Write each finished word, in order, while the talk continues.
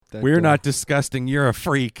We're not disgusting. You're a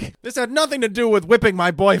freak. This had nothing to do with whipping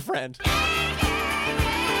my boyfriend.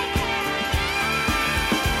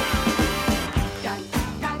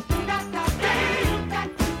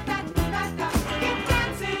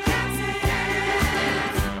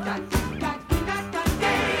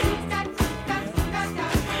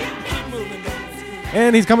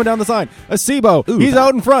 And he's coming down the sign. Acebo. He's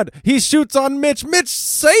out in front. He shoots on Mitch. Mitch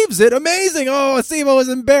saves it. Amazing. Oh, Acebo is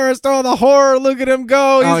embarrassed. Oh, the horror. Look at him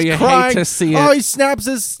go. He's you crying. hate to see it. Oh, he snaps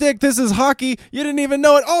his stick. This is hockey. You didn't even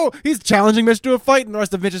know it. Oh, he's challenging Mitch to a fight. And the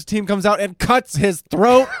rest of Mitch's team comes out and cuts his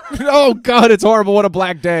throat. Oh, God, it's horrible. What a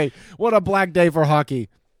black day. What a black day for hockey.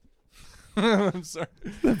 I'm sorry.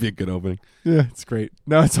 That'd be a good opening. Yeah, it's great.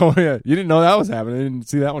 No, it's all, yeah. You didn't know that was happening. I didn't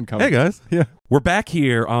see that one coming. Hey, guys. Yeah. We're back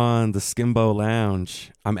here on the Skimbo Lounge.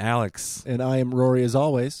 I'm Alex. And I am Rory as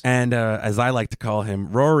always. And as I like to call him,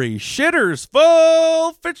 Rory Shitters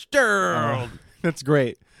Full Fitzgerald. That's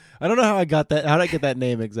great. I don't know how I got that. How did I get that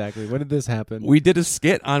name exactly? When did this happen? We did a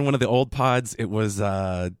skit on one of the old pods. It was,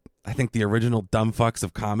 I think, the original Dumb Fucks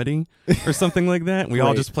of Comedy or something like that. We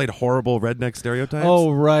all just played horrible redneck stereotypes. Oh,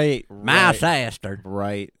 right. My sister.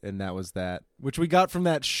 Right. And that was that. Which we got from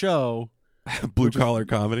that show. Blue Collar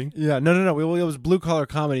Comedy. Yeah. No. It was Blue Collar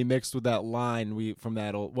Comedy mixed with that line from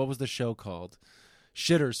that old. What was the show called?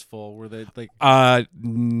 Shitters Full. Were they like.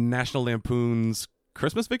 National Lampoon's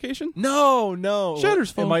Christmas Vacation? No.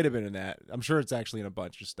 Shitters Full. It might have been in that. I'm sure it's actually in a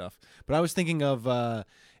bunch of stuff. But I was thinking of.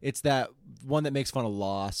 It's that one that makes fun of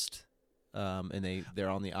Lost, and they're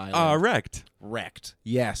on the island. Wrecked.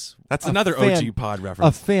 Yes, That's another OG pod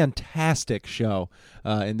reference. A fantastic show,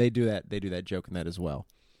 and they do that joke in that as well.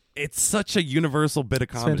 It's such a universal bit of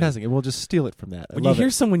It's comedy. fantastic, and we'll just steal it from that. When you hear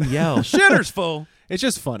someone yell, "Shitters Full," it's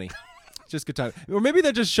just funny. It's just good time, or maybe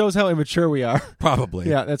that just shows how immature we are. Probably.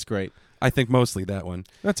 Yeah, that's great. I think mostly that one.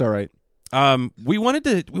 That's all right. We wanted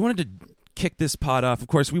to kick this pod off. Of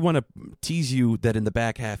course, we want to tease you that in the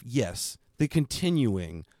back half, yes, the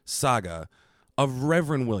continuing saga of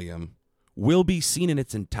Reverend William will be seen in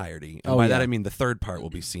its entirety. And by that I mean the third part will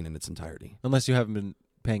be seen in its entirety. Unless you haven't been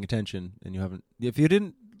paying attention and you haven't if you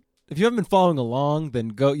haven't been following along,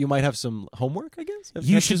 then you might have some homework, I guess.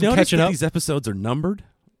 You should notice that these episodes are numbered.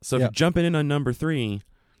 So if you're jumping in on number 3,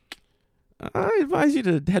 I advise you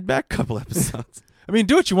to head back a couple episodes. I mean,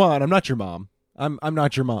 do what you want. I'm not your mom. I'm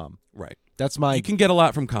not your mom. Right. That's my. You can get a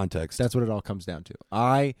lot from context. That's what it all comes down to.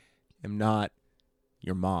 I am not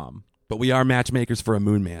your mom, but we are matchmakers for a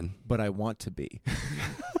moon man. But I want to be.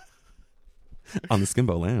 On the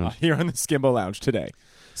Skimbo Lounge. Here on the Skimbo Lounge today.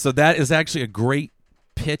 So that is actually a great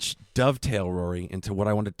pitch dovetail, Rory, into what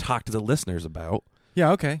I want to talk to the listeners about.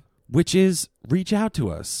 Yeah, okay. Which is reach out to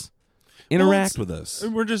us. Interact with us.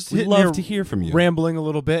 We're just We'd love to hear from you. Rambling a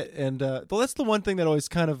little bit. And that's the one thing that always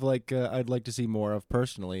kind of like I'd like to see more of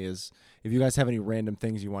personally is if you guys have any random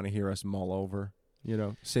things you want to hear us mull over,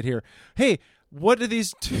 sit here. Hey, what do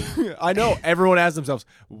these two... I know everyone asks themselves,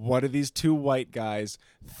 what do these two white guys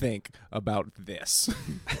think about this?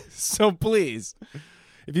 So please,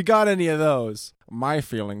 if you got any of those, my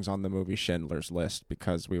feelings on the movie Schindler's List,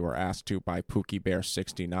 because we were asked to by Pookie Bear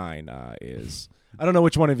 69 is... I don't know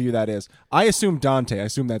which one of you that is. I assume Dante. I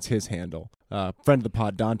assume that's his handle. Friend of the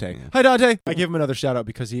pod, Dante. Yeah. Hi, Dante. I give him another shout out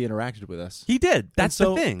because he interacted with us. He did. That's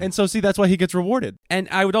the thing. And so, see, that's why he gets rewarded. And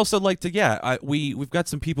I would also like to, we've got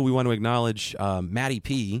some people we want to acknowledge. Matty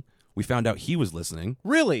P. We found out he was listening.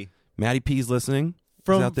 Really? Matty P's listening.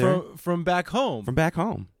 From out there. From back home. From back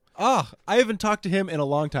home. I haven't talked to him in a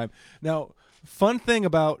long time. Now, fun thing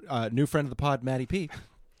about new friend of the pod, Matty P.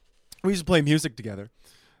 We used to play music together.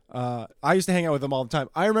 I used to hang out with him all the time.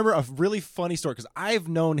 I remember a really funny story because I've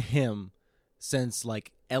known him since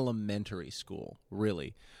like elementary school,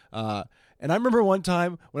 really. And I remember one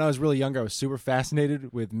time when I was really younger, I was super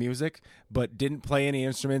fascinated with music, but didn't play any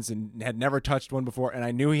instruments and had never touched one before. And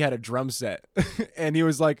I knew he had a drum set. And he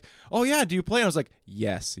was like, "Oh yeah, do you play?" And I was like,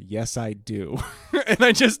 yes, I do. And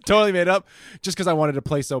I just totally made up just because I wanted to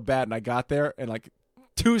play so bad. And I got there and like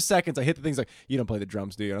 2 seconds, I hit the things like, "You don't play the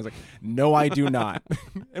drums, do you?" And I was like, "No, I do not."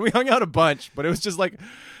 And we hung out a bunch, but it was just like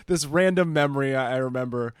this random memory I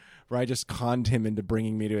remember where I just conned him into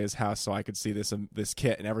bringing me to his house so I could see this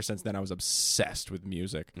kit. And ever since then, I was obsessed with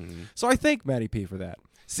music. Mm-hmm. So I thank Matty P for that.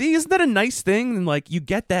 See, isn't that a nice thing? And like, you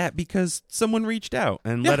get that because someone reached out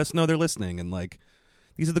and let us know they're listening. And like,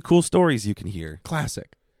 these are the cool stories you can hear.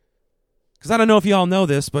 Classic. Because I don't know if you all know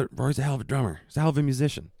this, but Roy's a hell of a drummer. He's a hell of a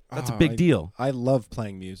musician. That's a big deal. I love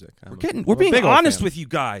playing music. We're being honest with you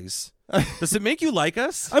guys. Does it make you like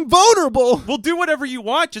us? I'm vulnerable. We'll do whatever you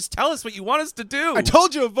want. Just tell us what you want us to do. I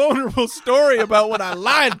told you a vulnerable story about when I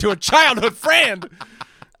lied to a childhood friend.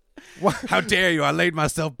 How dare you? I laid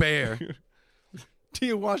myself bare. Do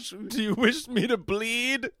you wish me to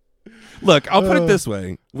bleed? Look, I'll put it this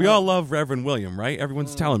way. We all love Reverend William, right?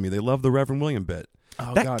 Everyone's telling me they love the Reverend William bit.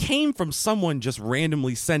 Oh, that God. came from someone just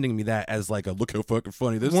randomly sending me that as like a look how fucking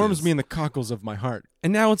funny this Warms is. me in the cockles of my heart.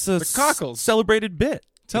 And now it's a cockles. celebrated bit.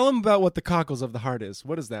 Tell him about what the cockles of the heart is.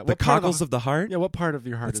 What is that? The What part cockles of the heart? Yeah, what part of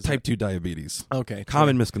your heart It's is type 2 diabetes. that? Okay.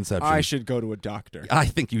 Common so misconception. I should go to a doctor. I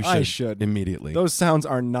think you should. I should. Immediately. Those sounds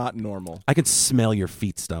are not normal. I can smell your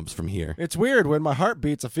feet stumps from here. It's weird when my heart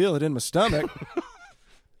beats, I feel it in my stomach.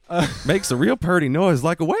 Makes a real purty noise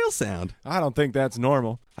like a whale sound. I don't think that's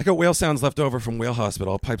normal. I got whale sounds left over from Whale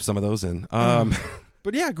Hospital. I'll pipe some of those in.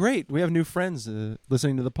 But yeah, great. We have new friends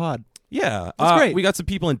listening to the pod. Yeah. That's great. We got some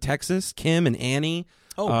people in Texas, Kim and Annie.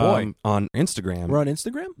 Oh, boy. On Instagram. We're on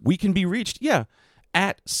Instagram? We can be reached,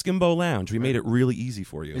 at Skimbo Lounge. We made it really easy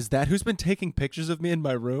for you. Is that who's been taking pictures of me in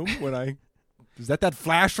my room when I... Is that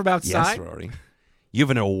flash from outside? Yes, Rory. You have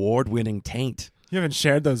an award-winning taint. You haven't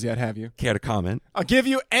shared those yet, have you? Care to comment? I'll give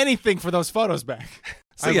you anything for those photos back.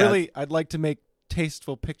 So, yeah. I'd like to make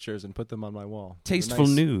tasteful pictures and put them on my wall. Tasteful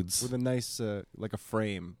nudes. With a nice, like a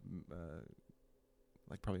frame,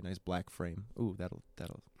 like probably a nice black frame. Ooh, that'll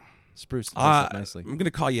spruce the place up nicely. I'm going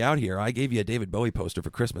to call you out here. I gave you a David Bowie poster for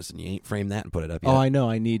Christmas, and you ain't framed that and put it up yet. Oh, I know,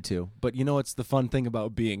 I need to. But you know what's the fun thing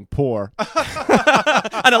about being poor?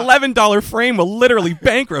 An $11 frame will literally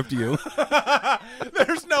bankrupt you.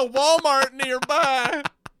 There's no Walmart nearby.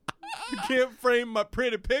 You can't frame my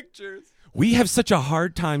pretty pictures. We have such a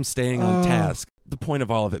hard time staying on task. The point of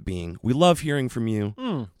all of it being, we love hearing from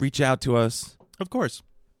you. Reach out to us. Of course.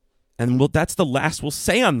 And that's the last we'll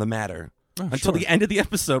say on the matter until sure. the end of the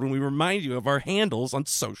episode when we remind you of our handles on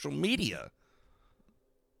social media.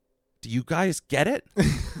 Do you guys get it?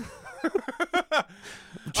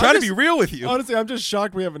 I'm trying to be real with you. Honestly, I'm just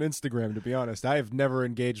shocked we have an Instagram, to be honest. I have never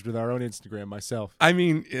engaged with our own Instagram myself. I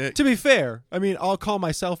mean... to be fair, I'll call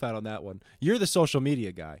myself out on that one. You're the social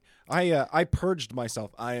media guy. I purged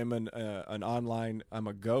myself. I am an online... I'm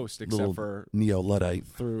a ghost, except for... Neo-Luddite.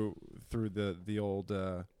 Through the old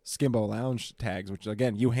Skimbo Lounge tags, which,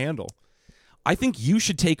 again, you handle. I think you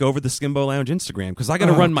should take over the Skimbo Lounge Instagram, because I got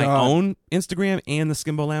to run my own Instagram and the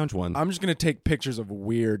Skimbo Lounge one. I'm just going to take pictures of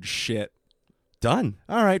weird shit. Done.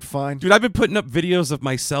 All right, fine. Dude, I've been putting up videos of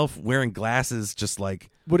myself wearing glasses just like...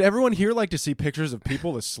 Would everyone here like to see pictures of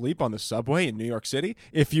people asleep on the subway in New York City?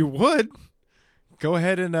 If you would, go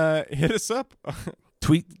ahead and hit us up.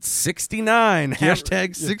 Tweet 69,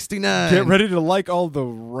 hashtag 69. Get ready to like all the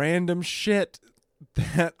random shit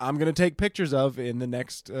that I'm going to take pictures of in the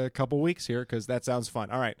next couple weeks here, because that sounds fun.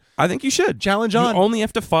 All right. I think you should. Challenge on. You only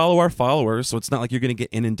have to follow our followers, so it's not like you're going to get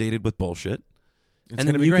inundated with bullshit. And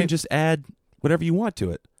then you can just add whatever you want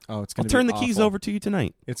to it. Oh, it's going I'll to be turn the awful. keys over to you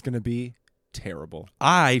tonight. It's going to be terrible.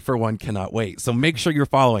 I, for one, cannot wait. So make sure you're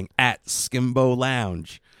following at Skimbo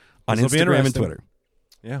Lounge on This'll be Instagram and interesting. Twitter.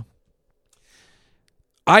 Yeah.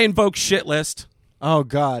 I invoke shit list. Oh,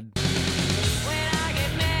 God. When I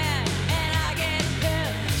get mad and I get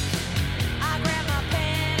pissed, I grab my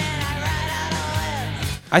pen and I write out a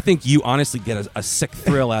list. I think you honestly get a sick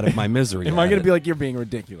thrill out of my misery. Am I going to be like, you're being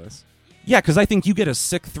ridiculous? Yeah, because I think you get a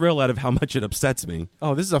sick thrill out of how much it upsets me.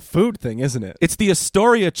 Oh, this is a food thing, isn't it? It's the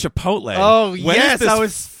Astoria Chipotle. Oh, when yes, is this I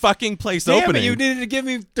was- fucking place Damn opening? it, you needed to give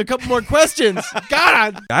me a couple more questions.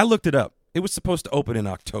 God. I looked it up. It was supposed to open in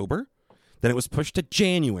October. Then it was pushed to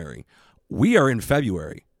January. We are in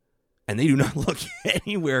February, and they do not look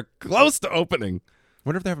anywhere close to opening.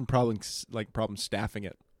 Wonder if they're having problems staffing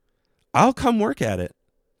it. I'll come work at it.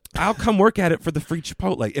 I'll come work at it for the free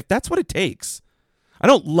Chipotle, if that's what it takes. I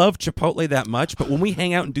don't love Chipotle that much, but when we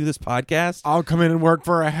hang out and do this podcast, I'll come in and work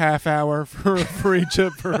for a half hour for a free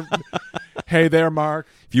chip. Hey there, Mark.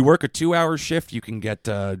 if you work a 2-hour shift, you can get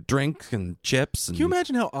drink and chips. And Can you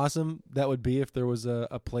imagine how awesome that would be if there was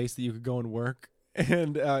a place that you could go and work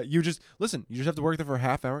and you just have to work there for a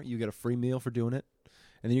half hour. You get a free meal for doing it,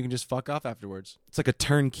 and then you can just fuck off afterwards. It's like a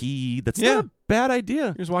turnkey. That's Yeah. not a bad idea.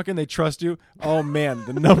 You just walk in, they trust you. Oh man,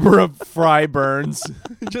 the number of fry burns.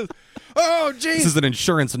 Just oh This geez. is an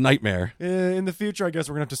insurance nightmare. In the future, I guess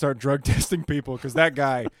we're gonna have to start drug testing people, because that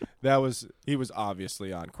guy, he was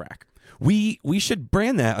obviously on crack. We should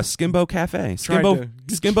brand that a Skimbo Cafe. Tried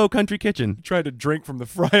Skimbo Country Kitchen. He tried to drink from the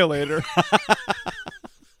fry-later.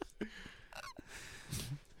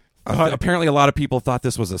 Apparently, a lot of people thought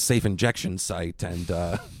this was a safe injection site, and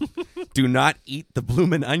do not eat the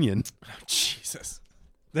bloomin' onion. Jesus,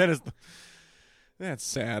 that's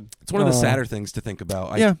sad. It's one of the sadder things to think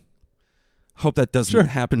about. Yeah. I hope that doesn't Sure.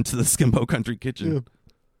 happen to the Skimbo Country Kitchen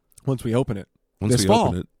Once we open it once this we fall.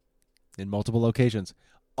 open it. in multiple locations,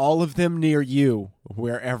 all of them near you,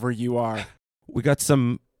 wherever you are. We got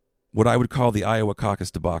some, what I would call the Iowa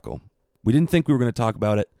caucus debacle. We didn't think we were going to talk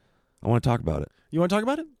about it. I want to talk about it. You want to talk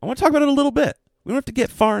about it? I want to talk about it a little bit. We don't have to get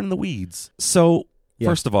far in the weeds. So, Yeah.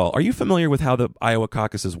 first of all, are you familiar with how the Iowa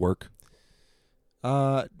caucuses work?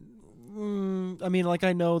 I mean, like,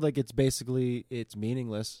 I know, like, it's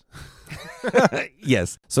meaningless.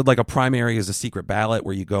 Yes. So, like, a primary is a secret ballot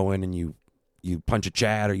where you go in and you punch a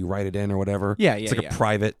chat or you write it in or whatever. Yeah, It's yeah, like yeah. a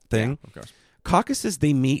private thing. Of course. Caucuses,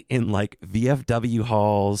 they meet in like VFW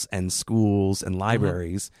halls and schools and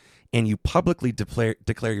libraries, and you publicly declare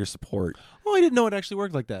your support Oh, I didn't know it actually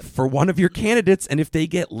worked like that. for one of your candidates, and if they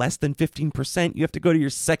get less than 15%, you have to go to your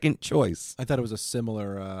second choice. I thought it was a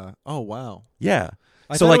similar. Oh, wow. Yeah.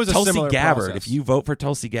 I So thought it like was a Tulsi similar Gabbard, process. if you vote for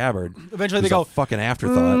Tulsi Gabbard, Eventually who's they go, a fucking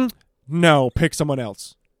afterthought. no, pick someone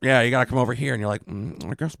else. Yeah, you got to come over here, and you're like,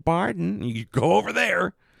 I guess Biden. You go over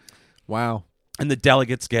there, Wow. and the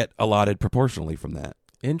delegates get allotted proportionally from that.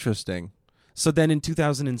 Interesting. So then in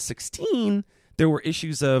 2016, there were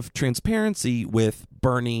issues of transparency with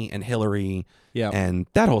Bernie and Hillary Yeah. and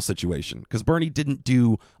that whole situation because Bernie didn't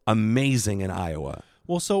do amazing in Iowa.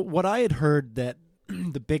 Well, so what I had heard that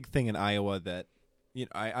the big thing in Iowa that, you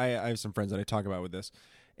know, I have some friends that I talk about with this,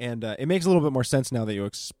 and it makes a little bit more sense now that you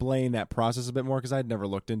explain that process a bit more because I'd never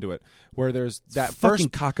looked into it. Where there's that Fucking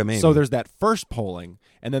first, cockamamie. so there's that first polling,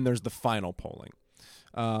 and then there's the final polling,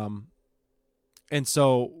 and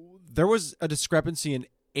so there was a discrepancy in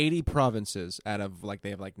 80 provinces out of like they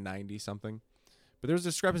have like 90 something. But there's a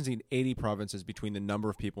discrepancy in 80 provinces between the number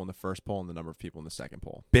of people in the first poll and the number of people in the second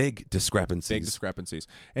poll. Big discrepancies. Big discrepancies.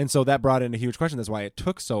 And so that brought in a huge question. That's why it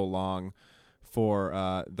took so long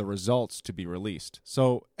for the results to be released.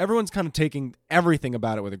 So everyone's kind of taking everything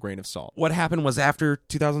about it with a grain of salt. What happened was after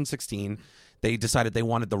 2016, they decided they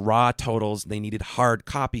wanted the raw totals. They needed hard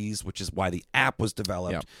copies, which is why the app was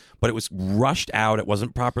developed. Yep. But it was rushed out. It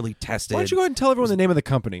wasn't properly tested. Why don't you go ahead and tell everyone the name of the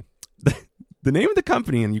company? The name of the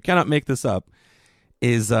company, and you cannot make this up,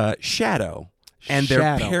 is Shadow. And their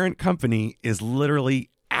Shadow. parent company is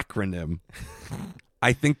literally acronym.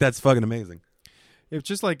 I think that's fucking amazing. It's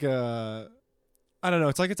just like I don't know.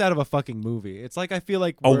 It's like it's out of a fucking movie. It's like I feel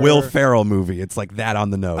like A we're- Will Ferrell movie. It's like that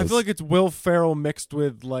on the nose. I feel like it's Will Ferrell mixed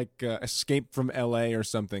with like Escape from L.A. or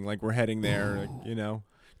something. Like we're heading there, like, you know.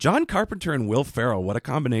 John Carpenter and Will Ferrell. What a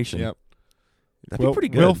combination. Yep. That'd be pretty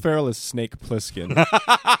good. Will Ferrell is Snake Plissken.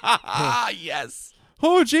 Ah, yes.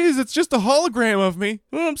 Oh, geez, it's just a hologram of me.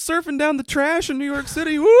 Oh, I'm surfing down the trash in New York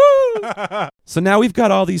City. Woo! So now we've got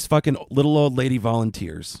all these fucking little old lady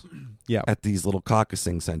volunteers Yeah. at these little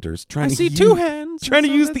caucusing centers trying I to see use, two hands. trying to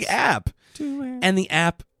so use the that's app. 2 hands. And the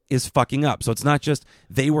app is fucking up. So it's not just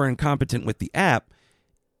they were incompetent with the app.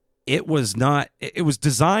 It was not. It was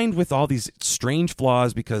designed with all these strange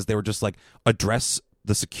flaws because they were just like address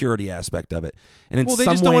the security aspect of it. And in Well, they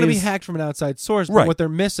some just don't want to be ways- hacked from an outside source. But Right. what they're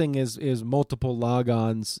missing is multiple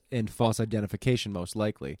logons and false identification, most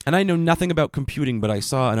likely. And I know nothing about computing, but I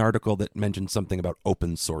saw an article that mentioned something about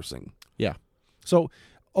open sourcing. Yeah. So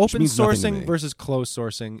open means nothing to sourcing me. versus closed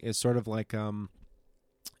sourcing is sort of like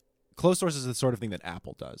closed source is the sort of thing that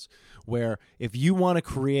Apple does, where if you want to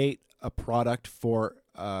create a product for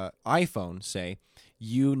iPhone, say,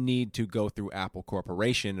 you need to go through Apple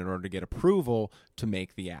Corporation in order to get approval to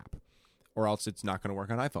make the app, or else it's not going to work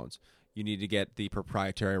on iPhones. You need to get the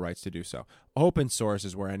proprietary rights to do so. Open source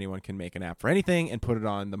is where anyone can make an app for anything and put it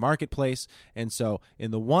on the marketplace. And so,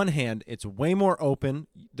 in the one hand, it's way more open.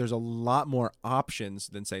 There's a lot more options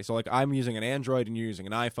than, say, so like I'm using an Android and you're using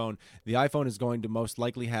an iPhone. The iPhone is going to most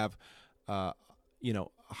likely have,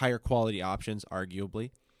 higher quality options,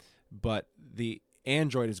 arguably, but the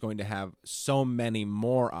Android is going to have so many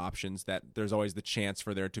more options that there's always the chance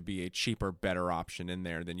for there to be a cheaper, better option in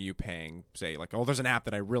there than you paying, say, like, oh, there's an app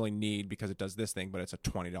that I really need because it does this thing, but it's a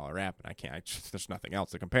 $20 app and there's nothing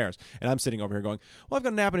else that compares. And I'm sitting over here going, well, I've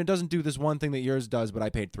got an app and it doesn't do this one thing that yours does, but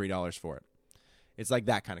I paid $3 for it. It's like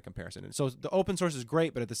that kind of comparison. And so the open source is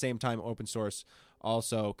great, but at the same time, open source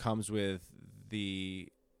also comes with the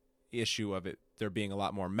issue of it there being a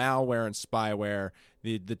lot more malware and spyware,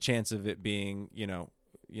 the chance of it being,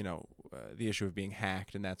 the issue of being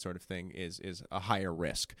hacked and that sort of thing is a higher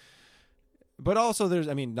risk. But also there's,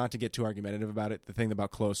 not to get too argumentative about it, the thing about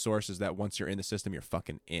closed source is that once you're in the system, you're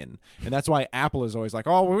fucking in. And that's why Apple is always like,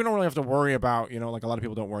 oh, well, we don't really have to worry about, like a lot of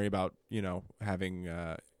people don't worry about, having,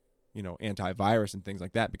 antivirus and things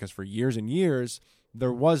like that, because for years and years,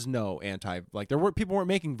 there was no people weren't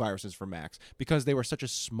making viruses for Macs because they were such a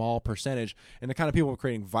small percentage, and the kind of people who were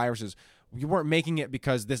creating viruses, you weren't making it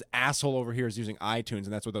because this asshole over here is using iTunes,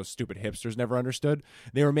 and that's what those stupid hipsters never understood.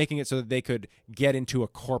 They were making it so that they could get into a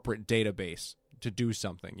corporate database to do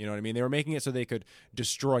something. You know what I mean? They were making it so they could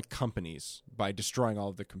destroy companies by destroying all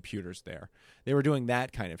of the computers there. They were doing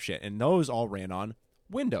that kind of shit, and those all ran on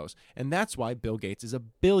Windows. And that's why Bill Gates is a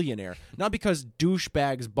billionaire. Not because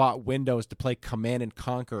douchebags bought Windows to play Command and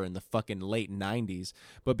Conquer in the fucking late 90s,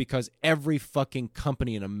 but because every fucking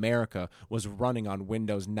company in America was running on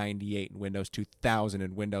Windows 98 and Windows 2000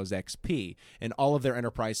 and Windows XP, and all of their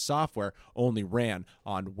enterprise software only ran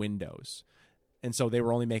on Windows. And so they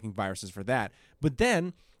were only making viruses for that. But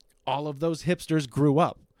then all of those hipsters grew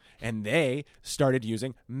up. And they started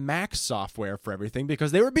using Mac software for everything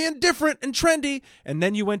because they were being different and trendy. And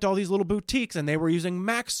then you went to all these little boutiques and they were using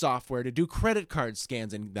Mac software to do credit card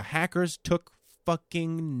scans. And the hackers took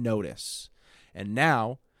fucking notice. And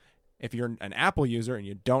now, if you're an Apple user and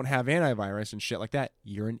you don't have antivirus and shit like that,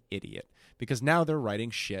 you're an idiot. Because now they're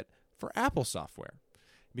writing shit for Apple software.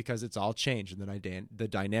 Because it's all changed and the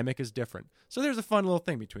dynamic is different. So there's a fun little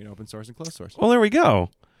thing between open source and closed source. Well, there we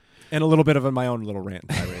go. And a little bit of my own little rant.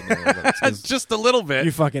 Just a little bit.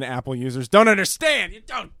 You fucking Apple users don't understand. You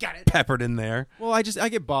don't get it. Peppered in there. Well, I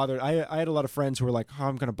get bothered. I had a lot of friends who were like, "Oh,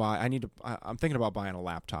 I'm thinking about buying a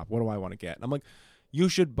laptop. What do I want to get?" And I'm like, "You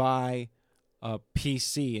should buy a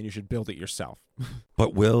PC and you should build it yourself."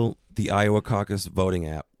 But will the Iowa caucus voting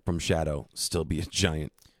app from Shadow still be a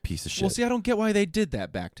giant piece of shit? Well, see, I don't get why they did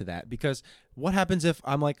that back to that, because what happens if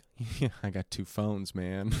I'm like, yeah, I got 2 phones,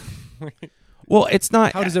 man. Well, it's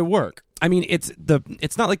not. How does it work? I mean, it's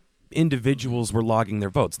not like individuals were logging their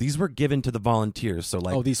votes. These were given to the volunteers. So,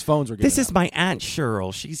 like, these phones were given this is out. my Aunt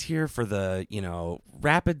Cheryl. She's here for the,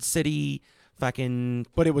 Rapid City fucking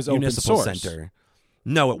But it was municipal open source. center.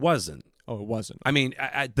 No, it wasn't. Oh, it wasn't. I mean,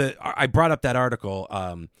 I brought up that article,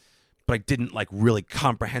 but I didn't like really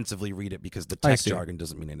comprehensively read it because the I tech see. jargon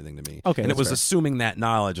doesn't mean anything to me. Okay, and it that's was fair. assuming that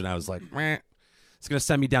knowledge, and I was like, meh. It's going to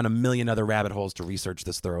send me down a million other rabbit holes to research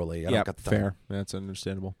this thoroughly. I don't got the time. fair. That's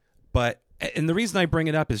understandable. But, and the reason I bring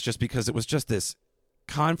it up is just because it was just this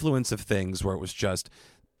confluence of things where it was just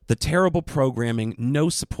the terrible programming, no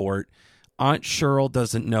support. Aunt Cheryl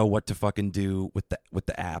doesn't know what to fucking do with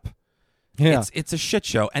the app. Yeah. It's a shit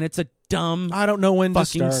show, and it's a dumb I don't know when to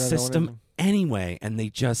fucking start. I don't know system when anyway. And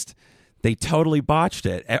they totally botched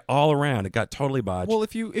it all around. It got totally botched. Well,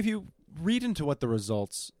 if you read into what the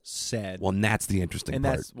results said, Well, and that's the interesting and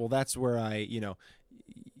part. that's where I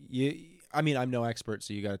I'm no expert,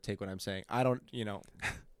 so you got to take what I'm saying. I don't,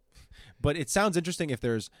 but it sounds interesting if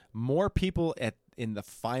there's more people in the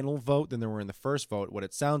final vote than there were in the first vote. What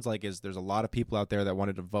it sounds like is there's a lot of people out there that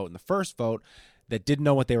wanted to vote in the first vote that didn't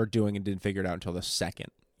know what they were doing and didn't figure it out until the second.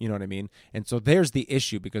 You know what I mean? And so there's the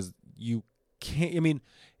issue, because you can't. I mean,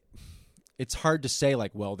 it's hard to say, like,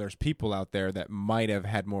 well, there's people out there that might have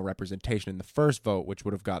had more representation in the first vote, which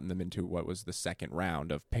would have gotten them into what was the second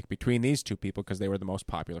round of pick between these two people because they were the most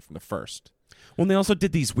popular from the first. Well, and they also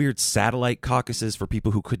did these weird satellite caucuses for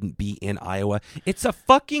people who couldn't be in Iowa. It's a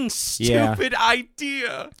fucking stupid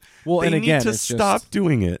idea. Well, They and again, need to it's stop just,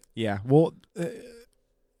 doing it. yeah. Well,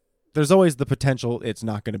 there's always the potential it's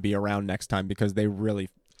not going to be around next time because they really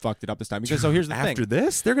fucked it up this time. Because so here's the After thing.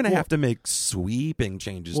 this, they're going to Well- have to make sweeping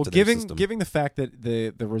changes Well, to their giving system. the fact that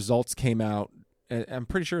the results came out, I'm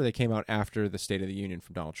pretty sure they came out after the State of the Union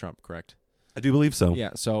from Donald Trump, correct? I do believe so.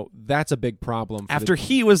 Yeah. So that's a big problem. For After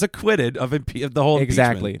he was acquitted of the whole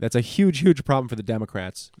exactly, impeachment. that's a huge problem for the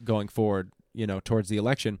Democrats going forward. Towards the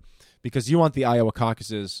election, because you want the Iowa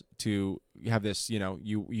caucuses to have this.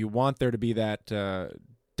 You want there to be that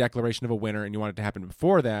declaration of a winner, and you want it to happen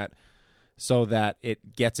before that, so that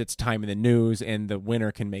it gets its time in the news, and the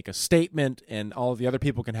winner can make a statement, and all of the other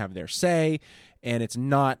people can have their say, and it's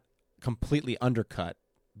not completely undercut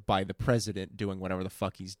by the president doing whatever the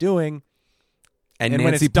fuck he's doing. and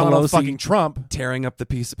when Nancy it's Donald Pelosi fucking Trump, tearing up the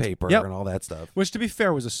piece of paper Yep. and all that stuff. which, to be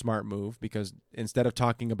fair, was a smart move, because instead of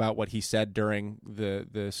talking about what he said during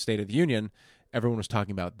the State of the Union, everyone was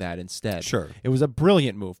talking about that instead. Sure. It was a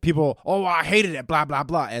brilliant move. People, I hated it, blah, blah,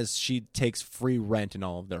 blah, as she takes free rent in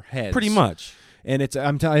all of their heads. Pretty much. And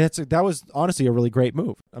I'm telling you, that was honestly a really great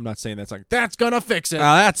move. I'm not saying that's going to fix it.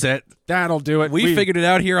 That's it. That'll do it. We figured it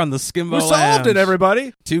out here on the Skimbo we solved Lounge. it,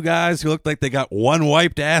 everybody. 2 guys who looked like they got one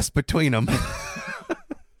wiped ass between them.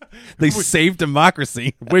 They saved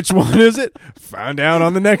democracy. Which one is it? Find out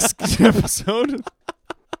on the next episode.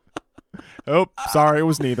 Oh, sorry, it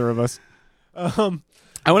was neither of us.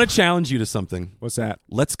 I want to challenge you to something. What's that?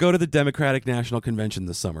 Let's go to the Democratic National Convention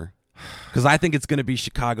this summer, because I think it's going to be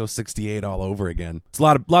Chicago '68 all over again. It's a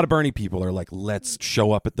lot of Bernie people are like, let's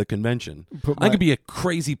show up at the convention. I think it'd be a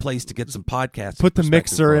crazy place to get some podcasts. Put the perspective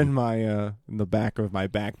mixer from. in my in the back of my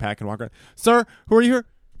backpack and walk around. Sir, who are you here?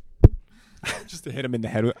 Just to hit him in the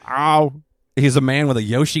head with, ow. He's a man with a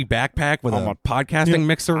Yoshi backpack with I'm a a- podcasting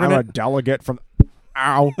mixer in I'm a it. delegate from.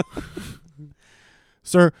 Ow.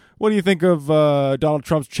 Sir, what do you think of Donald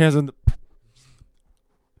Trump's chances?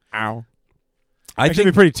 Ow. I Actually,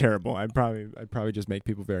 think be pretty terrible. I'd probably just make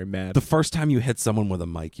people very mad. the first time you hit someone with a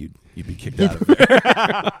mic, you'd be kicked out of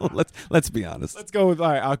there. Let's be honest. Let's go with.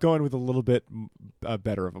 All right, I'll go in with a little bit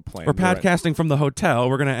better of a plan. We're Go ahead. podcasting from the hotel.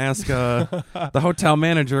 We're going to ask the hotel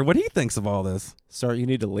manager what he thinks of all this. Sir, you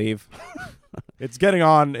need to leave. It's getting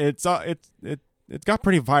on. It's got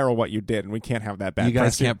pretty viral what you did, and we can't have that bad. You guys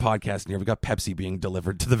press here. can't podcast in here. We got Pepsi being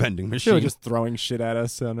delivered to the vending They machine. were just throwing shit at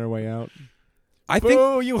us on our way out. I think,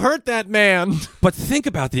 Boo! You hurt that man. but think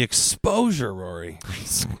about the exposure, Rory.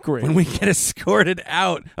 It's great. When we get escorted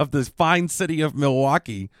out of the fine city of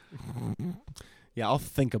Milwaukee. Yeah, I'll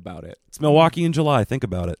think about it. It's Milwaukee in July. Think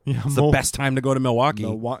about it. Yeah, It's the best time to go to Milwaukee.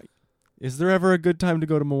 Milwaukee. Is there ever a good time to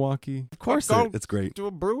go to Milwaukee? Of course, Go it's great. to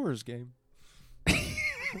a Brewers game.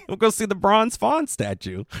 We'll go see the bronze fawn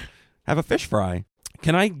statue. Have a fish fry.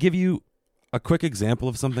 Can I give you a quick example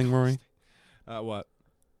of something, Rory? What?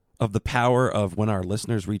 Of the power of when our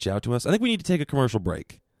listeners reach out to us? I think we need to take a commercial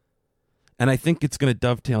break. And I think it's going to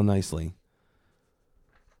dovetail nicely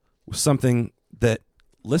with something that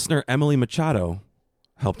listener Emily Machado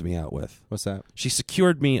helped me out with. What's that? She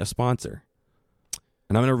secured me a sponsor.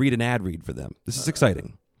 And I'm going to read an ad read for them. This is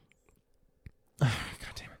exciting. God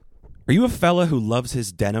damn it. Are you a fella who loves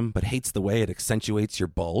his denim but hates the way it accentuates your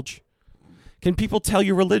bulge? Can people tell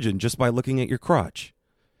your religion just by looking at your crotch?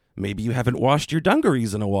 Maybe you haven't washed your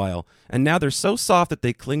dungarees in a while, and now they're so soft that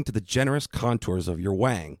they cling to the generous contours of your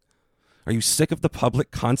wang. Are you sick of the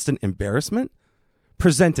public constant embarrassment?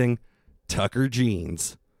 Presenting Tucker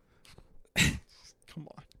Jeans. Come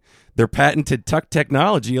on. Their patented tuck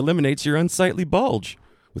technology eliminates your unsightly bulge.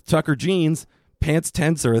 With Tucker Jeans, pants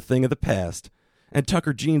tense are a thing of the past. And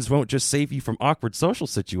Tucker Jeans won't just save you from awkward social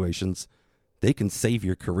situations, they can save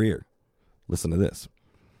your career. Listen to this.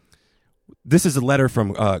 This is a letter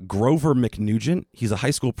from Grover McNugent. He's a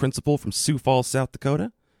high school principal from Sioux Falls, South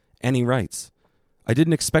Dakota. And he writes, I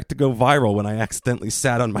didn't expect to go viral when I accidentally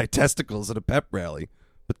sat on my testicles at a pep rally.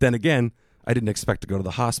 But then again, I didn't expect to go to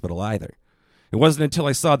the hospital either. It wasn't until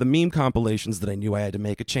I saw the meme compilations that I knew I had to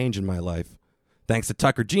make a change in my life. Thanks to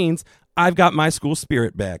Tucker Jeans, I've got my school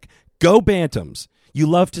spirit back. Go Bantams! You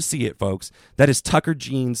love to see it, folks. That is Tucker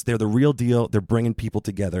Jeans. They're the real deal. They're bringing people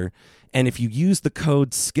together. And if you use the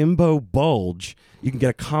code SKIMBOBULGE, you can get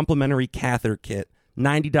a complimentary catheter kit,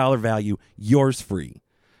 $90 value, yours free.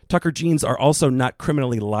 Tucker Jeans are also not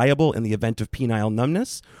criminally liable in the event of penile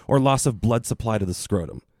numbness or loss of blood supply to the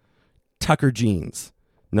scrotum. Tucker Jeans.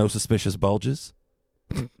 No suspicious bulges?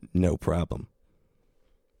 No problem.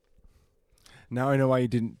 Now I know why you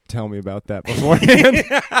didn't tell me about that beforehand.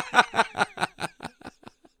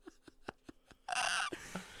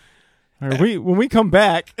 All right, when we come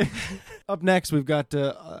back, up next we've got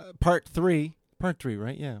part 3. Part 3,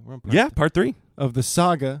 right? Yeah, we're on part Yeah, part 3. of the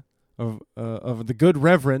saga of the Good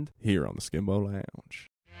Reverend here on the Skimbo Lounge.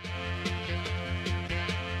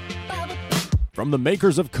 From the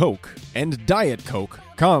makers of Coke and Diet Coke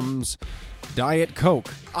comes Diet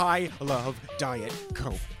Coke. I love Diet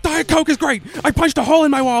Coke. Diet Coke is great. I punched a hole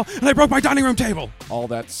in my wall and I broke my dining room table. All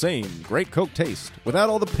that same great Coke taste without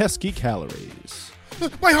all the pesky calories.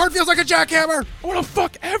 My heart feels like a jackhammer. I want to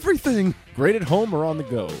fuck everything. Great at home or on the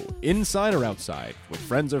go, inside or outside, with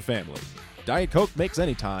friends or family. Diet Coke makes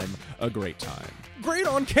any time a great time. Great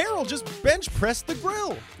on Carol, just bench press the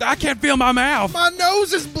grill. I can't feel my mouth. My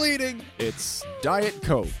nose is bleeding. It's Diet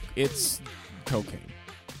Coke. It's cocaine.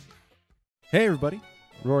 Hey everybody,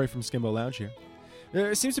 Rory from Skimbo Lounge here.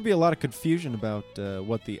 There seems to be a lot of confusion about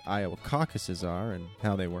what the Iowa caucuses are and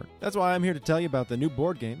how they work. That's why I'm here to tell you about the new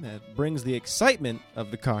board game that brings the excitement of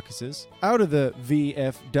the caucuses out of the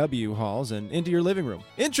VFW halls and into your living room.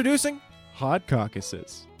 Introducing Hot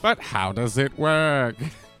Caucuses. But how does it work?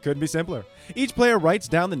 Couldn't be simpler. Each player writes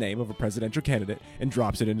down the name of a presidential candidate and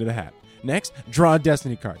drops it into the hat. Next, draw a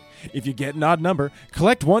destiny card. If you get an odd number,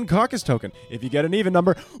 collect one caucus token. If you get an even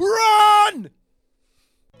number, run!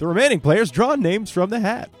 The remaining players draw names from the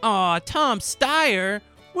hat. Aw, Tom Steyer?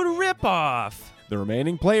 What a ripoff! The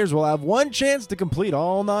remaining players will have one chance to complete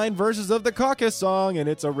all 9 verses of the caucus song in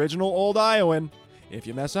its original Old Iowan. If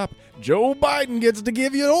you mess up, Joe Biden gets to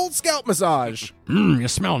give you an old scalp massage. You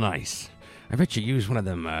smell nice. I bet you use one of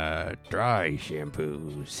them, dry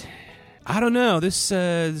shampoos. I don't know. This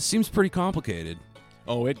seems pretty complicated.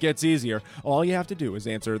 Oh, it gets easier. All you have to do is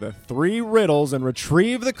answer the 3 riddles and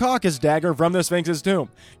retrieve the caucus dagger from the Sphinx's tomb.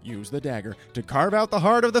 Use the dagger to carve out the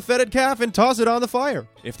heart of the fetid calf and toss it on the fire.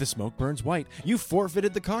 If the smoke burns white, you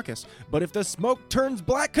forfeited the caucus. But if the smoke turns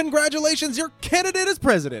black, congratulations, your candidate is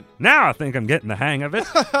president. Now I think I'm getting the hang of it.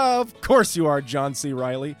 Of course you are, John C.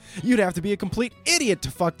 Reilly. You'd have to be a complete idiot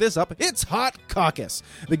to fuck this up. It's Hot Caucus,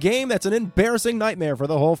 the game that's an embarrassing nightmare for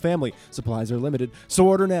the whole family. Supplies are limited, so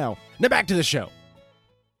order now. Now back to the show.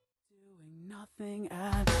 Nothing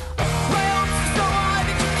at my hopes are so high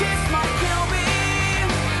that your kiss might kill me.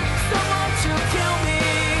 Someone to kill me.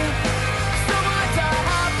 Someone to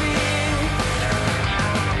happy.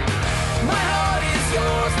 My heart is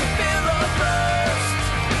yours to feel the thirst.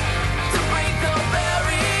 To break the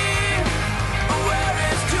berry. Where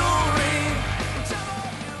is jewelry?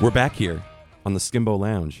 We're back here on the Skimbo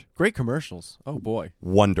Lounge. Great commercials. Oh, boy.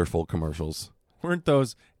 Wonderful commercials. Weren't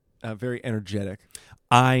those very energetic?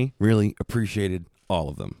 I really appreciated all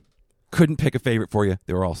of them. Couldn't pick a favorite for you.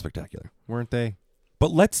 They were all spectacular. Weren't they?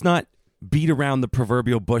 But let's not beat around the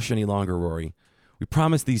proverbial bush any longer, Rory. We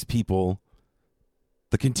promised these people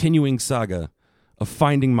the continuing saga of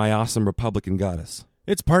finding my awesome Republican goddess.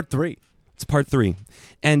 It's part 3. It's part 3.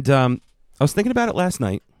 And I was thinking about it last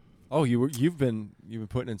night. Oh, you've been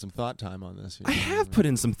putting in some thought time on this. I have put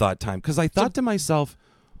in some thought time because I thought to myself,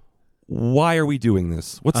 why are we doing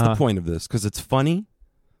this? What's the point of this? Because it's funny?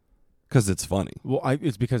 Because it's funny. Well,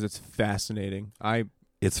 it's because it's fascinating.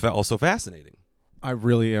 It's also fascinating. I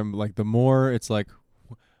really am, like, the more it's like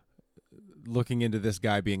looking into this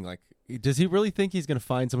guy being like, does he really think he's going to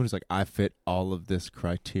find someone who's like, I fit all of this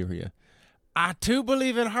criteria? I too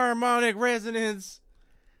believe in harmonic resonance.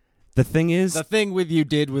 The thing is, The thing with you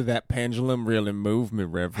did with that pendulum really moved me,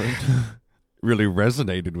 Reverend. really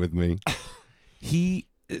resonated with me.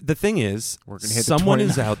 The thing is, We're gonna hit the someone 29.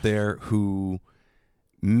 is out there who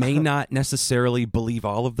may not necessarily believe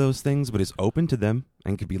all of those things, but is open to them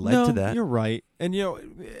and could be led to that. You're right. And,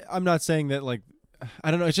 I'm not saying that, like,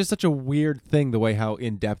 I don't know. It's just such a weird thing, the way how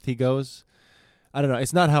in-depth he goes. I don't know.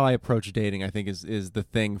 It's not how I approach dating, I think, is the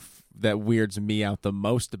thing that weirds me out the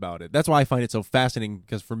most about it. That's why I find it so fascinating,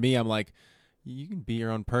 because for me, I'm like, you can be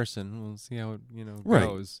your own person. We'll see how it, Right.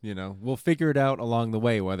 goes. We'll figure it out along the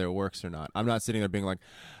way, whether it works or not. I'm not sitting there being like,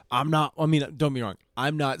 don't get me wrong.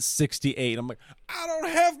 I'm not 68. I'm like, I don't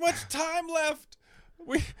have much time left.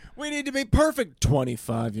 We need to be perfect.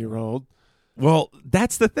 25-year-old. Well,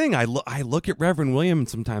 that's the thing. I look at Reverend William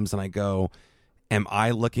sometimes and I go, am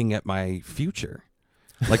I looking at my future?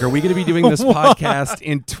 Like, are we going to be doing this podcast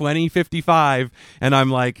in 2055? And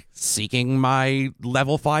I'm like, seeking my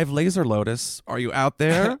level 5 laser lotus. Are you out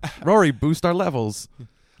there? Rory, boost our levels.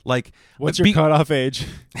 Like, What's your cutoff age?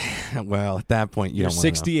 Well, at that point, You're don't wanna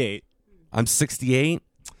know. 68. I'm 68.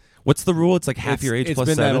 What's the rule? It's like half your age It's plus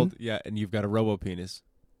been 7. that old. Yeah, and you've got a robo penis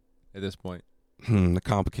at this point. That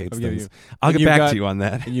complicates Oh, yeah, things. yeah. I'll And get you've back got- to you on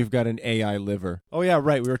that. And you've got an AI liver. Oh, yeah,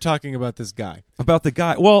 right. We were talking about this guy. About the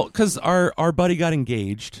guy. Well, because our buddy got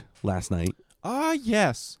engaged last night, Ah,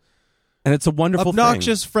 yes. and it's a wonderful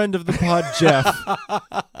Obnoxious friend of the pod, Jeff.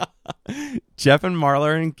 thing. Jeff and Marla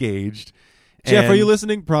are engaged. Jeff, are and- you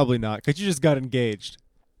listening? Probably not, because you just got engaged.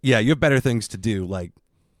 Yeah, you have better things to do, like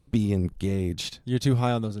be engaged. You're too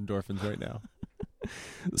high on those endorphins right now.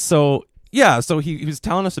 So he was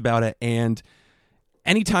telling us about it, and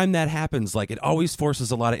anytime that happens, like, it always forces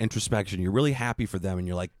a lot of introspection. You're really happy for them, and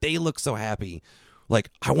you're like, they look so happy. Like,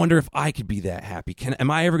 I wonder if I could be that happy. Am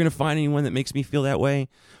I ever going to find anyone that makes me feel that way?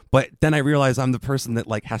 But then I realize I'm the person that,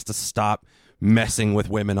 like, has to stop messing with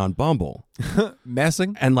women on Bumble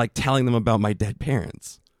Messing? and, like, telling them about my dead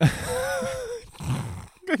parents.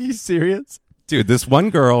 Are you serious? Dude, this one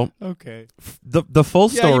girl, Okay. the full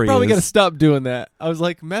Yeah, story you probably is, got to stop doing that. I was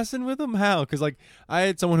like, messing with them? How? Because, like, I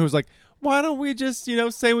had someone who was like, why don't we just,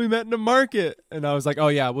 say we met in a market? And I was like, oh,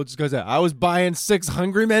 yeah, we'll just go to that. I was buying 6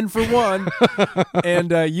 hungry men for one,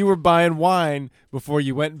 and you were buying wine before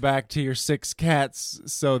you went back to your 6 cats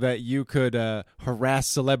so that you could harass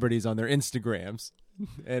celebrities on their Instagrams.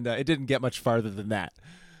 And it didn't get much farther than that.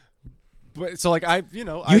 But so, like, you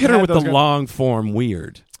hit her with the long form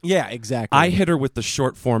weird. Yeah, exactly. I hit her with the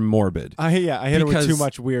short form morbid. I hit her with because- too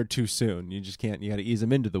much weird too soon. You just can't. You got to ease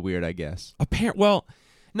them into the weird, I guess.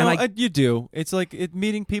 No, You do. It's like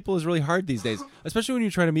meeting people is really hard these days, especially when you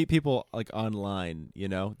try to meet people like online.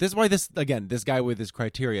 This is why this guy with his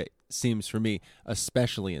criteria seems for me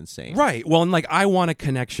especially insane. right. Well, and like, I want a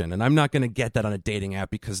connection, and I'm not going to get that on a dating app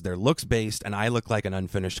because they're looks based, and I look like an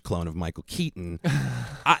unfinished clone of Michael Keaton.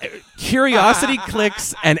 Curiosity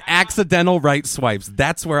clicks and accidental right swipes.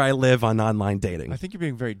 That's where I live on online dating. I think you're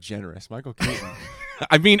being very generous, Michael Keaton.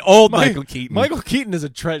 I mean, old Michael Keaton. Michael Keaton is a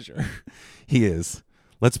treasure. He is.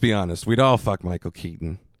 Let's be honest. We'd all fuck Michael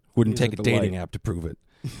Keaton. Wouldn't He's take a a dating delight. app to prove it.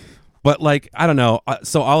 But, like, I don't know.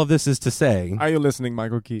 So all of this is to say, Are you listening,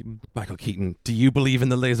 Michael Keaton? Michael Keaton, do you believe in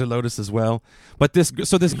the Laser Lotus as well? But this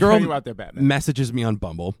Are you girl out there, Batman? messages me on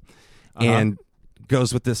Bumble and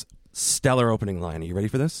goes with this stellar opening line. Are you ready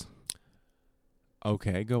for this?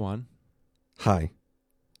 Okay, go on. Hi.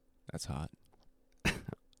 That's hot. I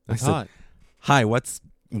That's said, hot. Hi, what's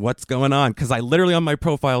going on? Because I literally on my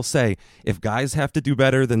profile say, if guys have to do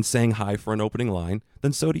better than saying hi for an opening line,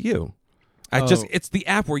 then so do you. It's the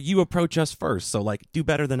app where you approach us first. So, like, do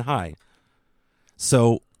better than hi.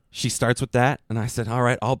 So she starts with that, and I said, all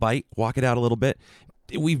right, I'll bite, walk it out a little bit.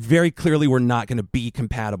 We very clearly were not going to be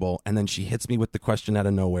compatible, and then she hits me with the question out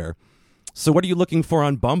of nowhere. So what are you looking for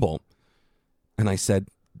on Bumble? And I said,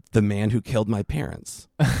 the man who killed my parents.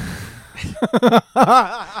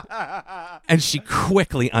 And she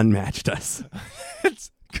quickly unmatched us.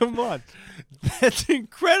 Come on. That's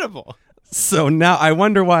incredible. So now I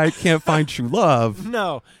wonder why I can't find true love.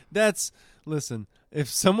 No, listen,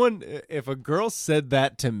 if a girl said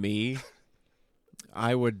that to me,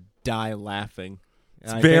 I would die laughing.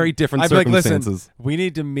 It's very different I'd be like, circumstances. listen, we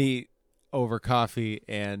need to meet over coffee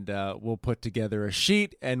and we'll put together a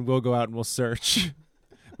sheet and we'll go out and we'll search.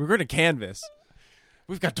 We're going to canvas.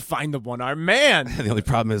 We've got to find the one-armed man. The only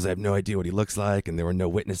problem is I have no idea what he looks like, and there were no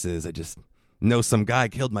witnesses. I just know some guy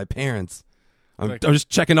killed my parents. I'm just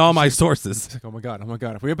checking all my sources. It's like, oh my god,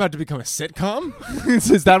 are we about to become a sitcom?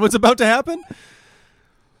 Is that what's about to happen?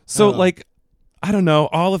 So, like, I don't know.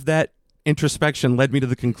 All of that introspection led me to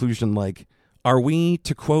the conclusion, like, are we,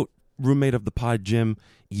 to quote roommate of the pod, Jim,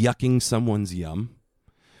 yucking someone's yum?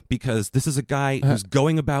 Because this is a guy who's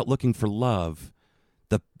going about looking for love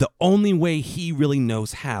the only way he really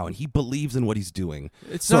knows how, and he believes in what he's doing.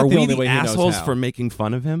 It's so not are the we only the way he knows assholes how. for making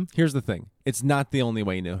fun of him? Here's the thing. It's not the only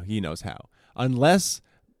way he knows how. Unless,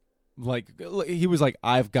 like, he was like,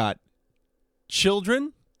 I've got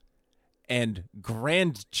children and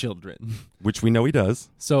grandchildren. Which we know he does.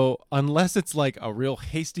 So unless it's like a real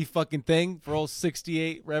hasty fucking thing for old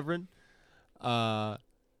 68 Reverend,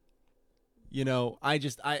 you know, I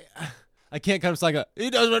can't come. It's like he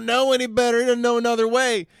doesn't know any better. He doesn't know another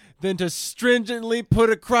way than to stringently put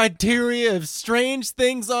a criteria of strange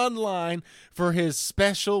things online for his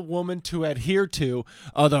special woman to adhere to.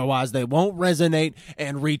 Otherwise, they won't resonate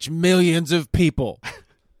and reach millions of people.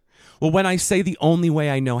 Well, when I say the only way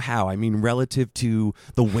I know how, I mean relative to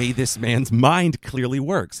the way this man's mind clearly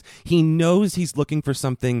works. He knows he's looking for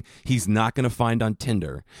something he's not going to find on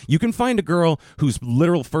Tinder. You can find a girl whose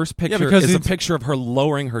literal first picture because is a it's- picture of her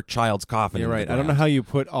lowering her child's coffin. You're into right. the I don't know ground. how you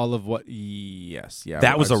put all of what. Yes, yeah.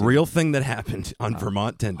 That was I've a seen real it. thing that happened on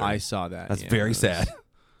Vermont Tinder. I saw that. That's yeah, very it was- sad.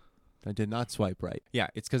 I did not swipe right. Yeah,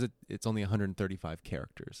 it's because it's only 135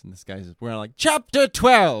 characters, and this guy's we're like chapter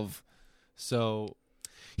 12. So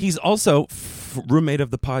He's also, roommate of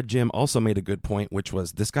the pod, Jim, also made a good point, which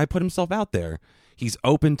was this guy put himself out there. He's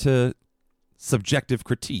open to subjective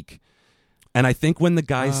critique. And I think when the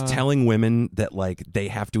guy's telling women that, like, they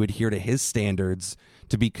have to adhere to his standards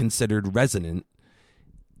to be considered resonant,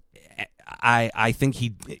 I think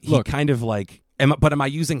he Look. kind of like, am I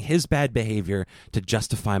using his bad behavior to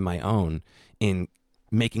justify my own in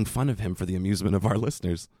making fun of him for the amusement of our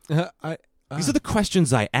listeners? These are the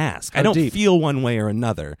questions I ask. I How don't deep? feel one way or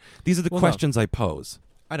another. These are the Well, no. questions I pose.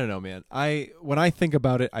 I don't know, man. When I think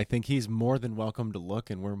about it, I think he's more than welcome to look,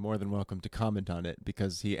 and we're more than welcome to comment on it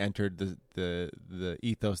because he entered the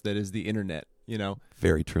ethos that is the internet. You know,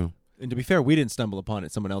 Very true. and to be fair, we didn't stumble upon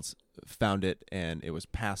it. Someone else found it, and it was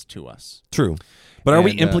passed to us. True. But are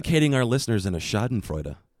we And, implicating our listeners in a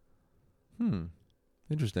schadenfreude?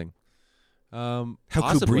 Interesting. How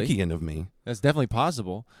Possibly. Kubrickian of me. That's definitely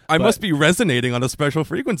possible. I But- must be resonating on a special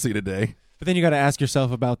frequency today. But then you got to ask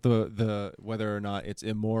yourself about the whether or not it's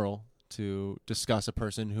immoral to discuss a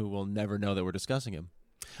person who will never know that we're discussing him.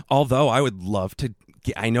 Although I would love to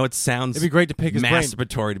I know it sounds It'd be great to pick his brain.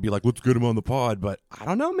 masturbatory to be like, let's get him on the pod, but I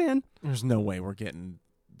don't know, man. There's no way we're getting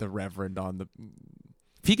the Reverend on the.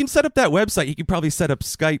 If he can set up that website, he could probably set up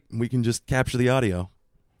Skype and we can just capture the audio.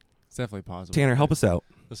 It's definitely possible. Tanner, help us out.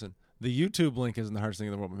 Listen, the YouTube link isn't the hardest thing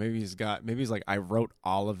in the world. But maybe he's like, I wrote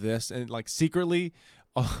all of this, and like secretly,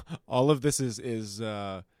 all of this is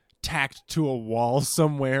tacked to a wall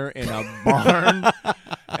somewhere in a barn.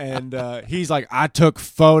 And he's like, I took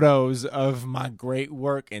photos of my great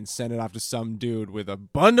work and sent it off to some dude with a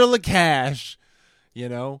bundle of cash, you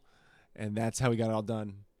know, and that's how he got it all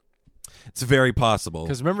done. It's very possible.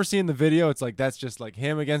 Because remember seeing the video? It's like that's just like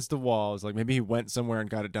him against the wall. It's like maybe he went somewhere and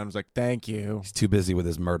got it done. It was like, thank you. He's too busy with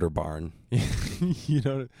his murder barn You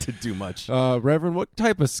know, to do much. Reverend, what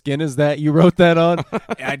type of skin is that you wrote that on?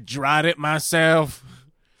 I dried it myself.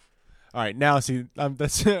 All right, now see,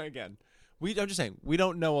 that's again. I'm just saying we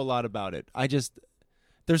don't know a lot about it.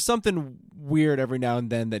 There's something weird every now and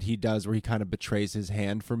then that he does where he kind of betrays his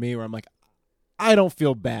hand for me. Where I'm like, I don't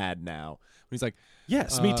feel bad now. When he's like,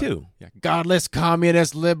 Yes, me too. yeah, godless,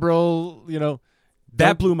 communist, liberal. You know,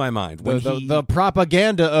 That blew my mind. When the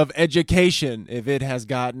propaganda of education, if it has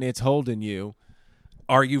gotten its hold in you.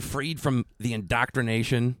 are you freed from the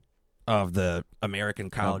indoctrination of the American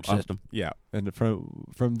college system? Yeah, and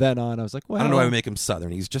from then on, I was like, well, I don't know why we make him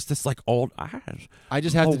Southern. He's just this like old. I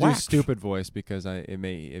just have to do whack. stupid voice because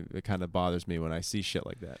it kind of bothers me when I see shit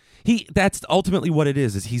like that. That's ultimately what it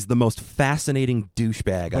is he's the most fascinating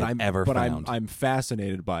douchebag I've ever found. I'm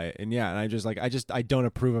fascinated by it, and I don't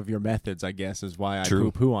approve of your methods. I guess is why I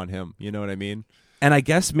True. poo-poo on him. You know what I mean? And I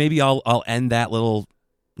guess maybe I'll end that little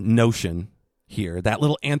notion here, that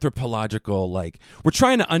little anthropological, like, we're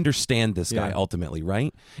trying to understand this guy Yeah. ultimately,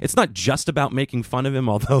 right? It's not just about making fun of him,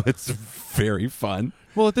 although it's very fun.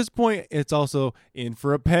 Well, at this point, it's also in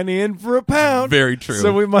for a penny, in for a pound. Very true.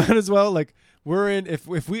 So we might as well we're in if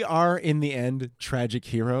we are in the end tragic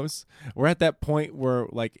heroes, we're at that point where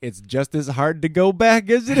like it's just as hard to go back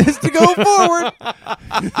as it is to go forward.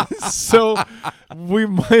 So we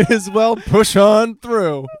might as well push on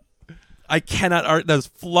through. I cannot that's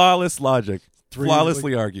flawless logic.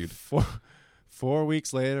 Flawlessly argued. 4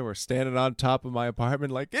 weeks later, we're standing on top of my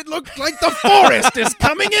apartment like, it looks like the forest is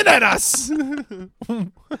coming in at us.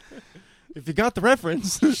 If you got the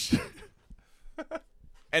reference.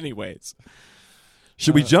 Anyways.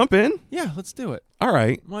 Should we jump in? Yeah, let's do it. All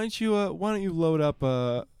right. Why don't you load up,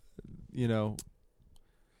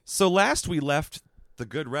 So last we left the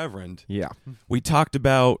good Reverend, Yeah. we talked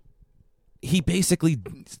about, he basically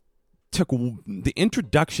took the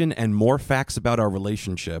introduction and more facts about our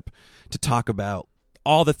relationship to talk about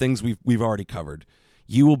all the things we've already covered.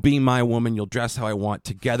 You will be my woman. You'll dress how I want.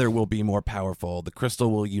 Together we'll be more powerful. The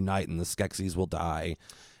crystal will unite and the Skeksis will die.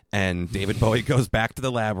 And David Bowie goes back to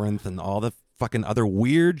the labyrinth and all the fucking other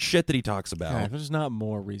weird shit that he talks about. God, there's not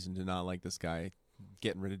more reason to not like this guy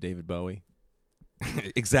getting rid of David Bowie.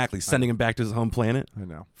 Exactly. Sending him back to his home planet. I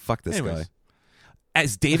know. Fuck this Anyways. guy.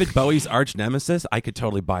 As David Bowie's arch nemesis, I could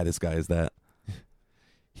totally buy this guy as that.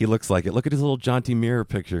 He looks like it. Look at his little jaunty mirror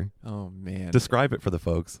picture. Oh, man. Describe it for the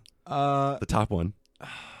folks. The top one.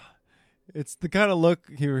 It's the kind of look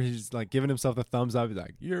here he's like giving himself the thumbs up. He's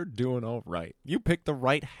like, you're doing all right. You picked the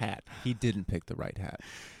right hat. He didn't pick the right hat.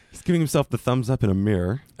 He's giving himself the thumbs up in a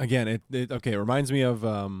mirror. Again, it reminds me of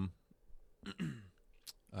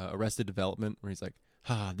Arrested Development, where he's like,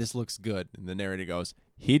 this looks good. And the narrator goes,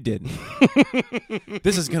 he didn't.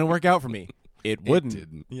 This is going to work out for me. It wouldn't.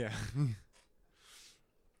 didn't. Yeah.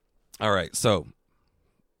 All right, so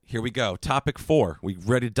here we go. Topic 4. We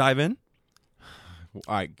ready to dive in?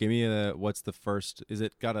 All right, give me what's the first? Is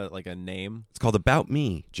it got a name? It's called About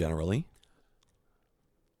Me, generally.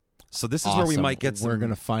 So this is where we Awesome. might get some... We're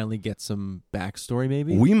going to finally get some backstory,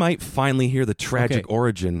 maybe? We might finally hear the tragic Okay.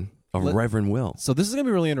 origin of Reverend Will. So this is going to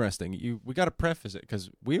be really interesting. We got to preface it because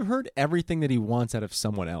we've heard everything that he wants out of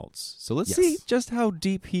someone else. So let's Yes. see just how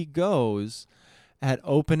deep he goes at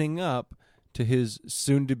opening up to his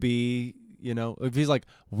soon-to-be, if he's like,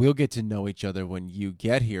 we'll get to know each other when you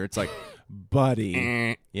get here. It's like,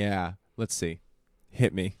 buddy. Yeah, let's see.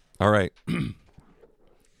 Hit me. All right.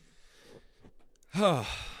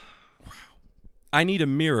 I need a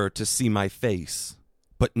mirror to see my face,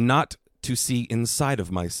 but not to see inside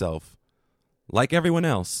of myself. Like everyone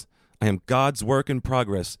else, I am God's work in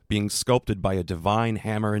progress being sculpted by a divine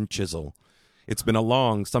hammer and chisel. It's been a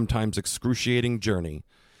long, sometimes excruciating journey.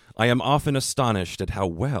 I am often astonished at how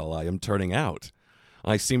well I am turning out.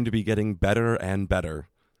 I seem to be getting better and better.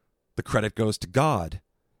 The credit goes to God,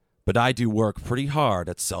 but I do work pretty hard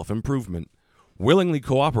at self-improvement, willingly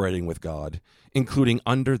cooperating with God, including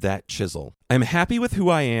under that chisel. I am happy with who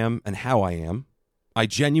I am and how I am. I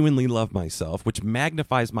genuinely love myself, which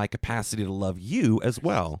magnifies my capacity to love you as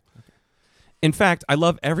well. In fact, I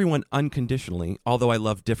love everyone unconditionally, although I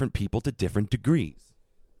love different people to different degrees.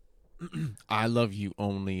 I love you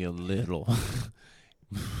only a little.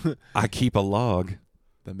 I keep a log.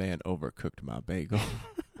 The man overcooked my bagel.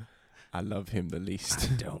 I love him the least.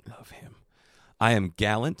 I don't love him. I am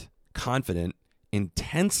gallant, confident,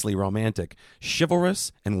 intensely romantic,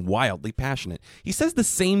 chivalrous, and wildly passionate. He says the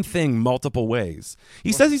same thing multiple ways.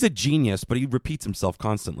 He says he's a genius, but he repeats himself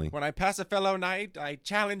constantly. When I pass a fellow knight, I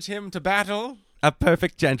challenge him to battle. A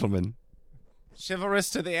perfect gentleman. Chivalrous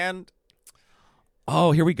to the end.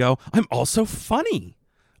 Oh, here we go. I'm also funny.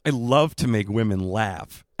 I love to make women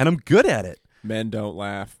laugh, and I'm good at it. Men don't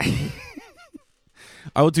laugh.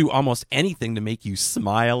 I will do almost anything to make you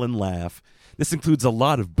smile and laugh. This includes a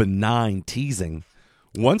lot of benign teasing.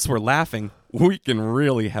 Once we're laughing, we can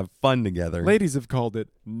really have fun together. Ladies have called it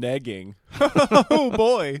negging. Oh,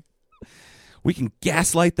 boy. We can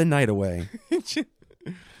gaslight the night away.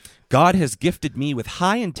 God has gifted me with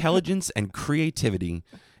high intelligence and creativity,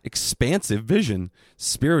 expansive vision,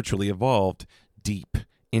 spiritually evolved, deep,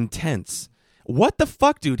 intense. What the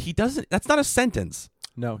fuck, dude? He doesn't. That's not a sentence.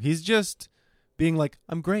 No, he's just being like,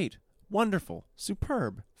 I'm great, wonderful,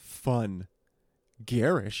 superb, fun,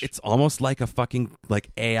 garish. It's almost like a fucking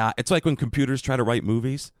like AI. It's like when computers try to write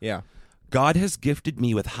movies. yeah. God has gifted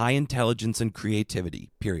me with high intelligence and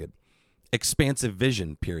creativity, period. Expansive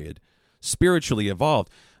vision, period. Spiritually evolved.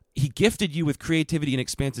 He gifted you with creativity and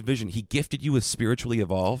expansive vision. He gifted you with spiritually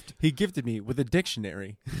evolved. He gifted me with a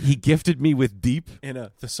dictionary He gifted me with deep. and a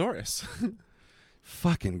thesaurus.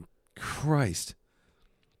 Fucking Christ.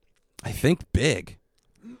 I think big.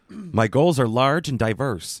 My goals are large and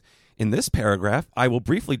diverse. In this paragraph, I will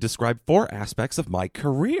briefly describe 4 aspects of my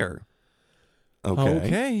career.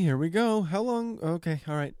 Okay. Here we go. How long? Okay,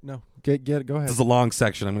 all right. No, get it. Go ahead. This is a long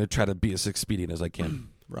section. I'm going to try to be as expedient as I can.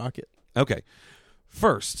 Rocket. Okay.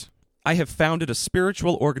 First, I have founded a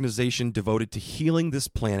spiritual organization devoted to healing this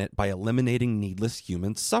planet by eliminating needless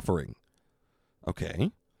human suffering. Okay.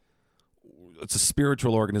 It's a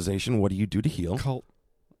spiritual organization. What do you do to heal? Cult.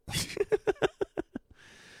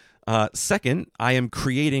 Second, I am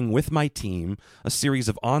creating with my team a series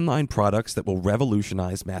of online products that will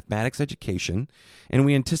revolutionize mathematics education, and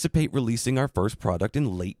we anticipate releasing our first product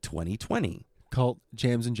in late 2020. Cult.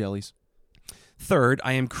 Jams and jellies. Third,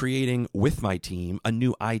 I am creating with my team a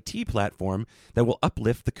new IT platform that will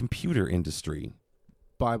uplift the computer industry.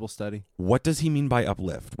 Bible study. What does he mean by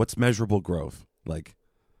uplift? What's measurable growth? Like,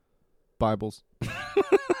 Bibles.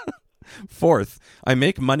 fourth, I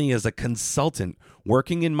make money as a consultant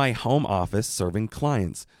working in my home office serving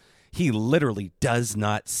clients. He literally does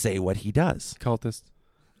not say what he does. Cultist.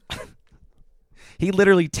 He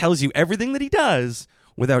literally tells you everything that he does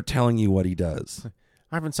without telling you what he does.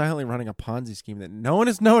 I've been silently running a Ponzi scheme that no one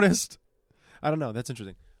has noticed. I don't know. That's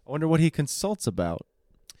interesting. I wonder what he consults about.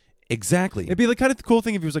 Exactly. It'd be the kind of cool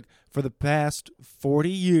thing if he was like, for the past 40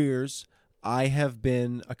 years, I have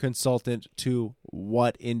been a consultant to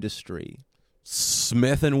what industry?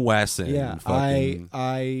 Smith and Wesson. Yeah, Fucking,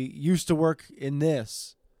 I used to work in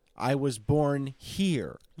this. I was born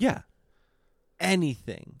here. yeah.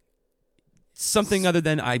 Anything. Something other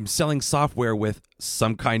than I'm selling software with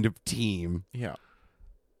some kind of team. Yeah.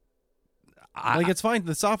 I- Like, it's fine.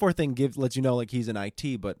 The software thing lets you know, like, he's in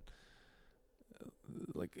IT, but,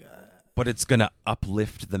 like, but it's going to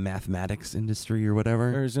uplift the mathematics industry or whatever.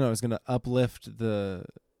 or, no, it's going to uplift the...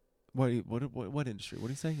 What industry? What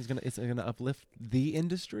are you saying? It's gonna uplift the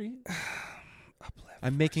industry. Uplift.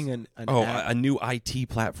 I'm making an a new IT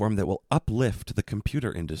platform that will uplift the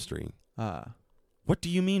computer industry. What do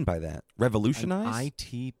you mean by that? Revolutionize? an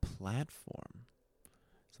IT platform.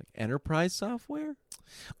 It's like enterprise software.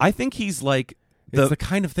 I think he's like It's the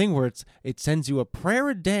kind of thing where it sends you a prayer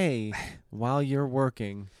a day while you're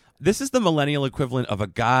working. This is the millennial equivalent of a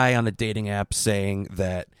guy on a dating app saying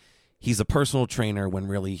that he's a personal trainer when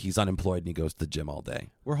really he's unemployed and he goes to the gym all day.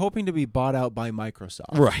 We're hoping to be bought out by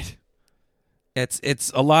Microsoft. Right.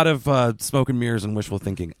 It's a lot of smoke and mirrors and wishful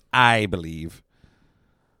thinking, I believe.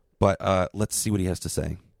 But let's see what he has to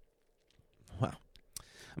say. Wow.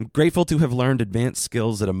 I'm grateful to have learned advanced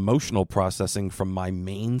skills at emotional processing from my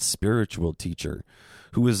main spiritual teacher,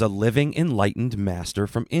 who is a living enlightened master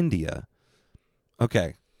from India.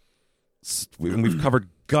 Okay. And we've covered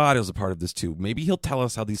God as a part of this too. Maybe he'll tell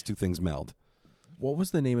us how these two things meld. What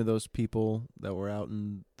was the name of those people that were out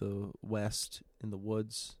in the West in the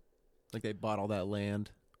woods? Like they bought all that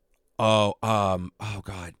land. Oh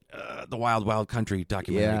God, the Wild Wild Country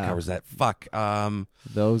documentary Yeah. covers that. Fuck.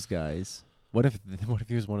 Those guys. What if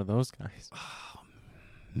he was one of those guys?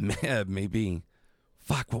 Maybe.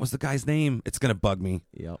 Fuck. What was the guy's name? It's gonna bug me.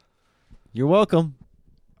 Yep. You're welcome.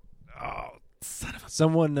 Oh, son of a.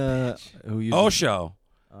 Someone who uses Osho.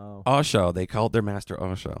 Oh, Osho. They called their master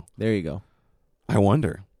Osho. there you go. I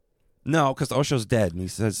wonder. No, because Osho's dead, and he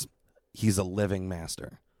says he's a living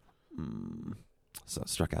master. So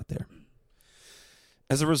struck out there.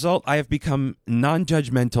 As a result, I have become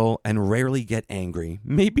non-judgmental and rarely get angry,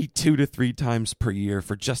 maybe 2 to 3 times per year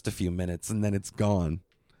for just a few minutes, and then it's gone.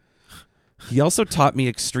 He also taught me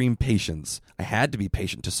extreme patience. I had to be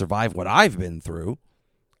patient to survive what I've been through.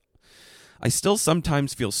 I still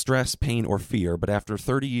sometimes feel stress, pain, or fear, but after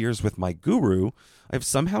 30 years with my guru, I've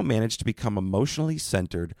somehow managed to become emotionally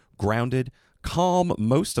centered, grounded, calm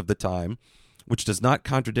most of the time, which does not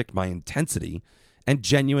contradict my intensity, and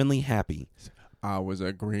genuinely happy. I was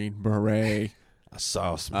a Green Beret. I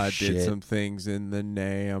saw some I shit. did some things in the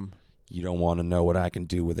NAM. You don't want to know what I can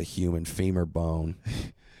do with a human femur bone.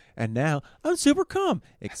 And now I'm super calm,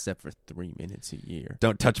 except for 3 minutes a year.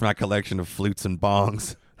 Don't touch my collection of flutes and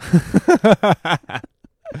bongs.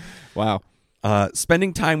 Wow.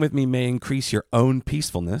 Spending time with me may increase your own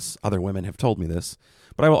peacefulness. Other women have told me this.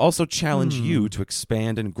 But I will also challenge you to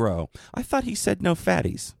expand and grow. I thought he said no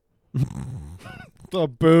fatties.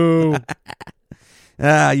 Boo.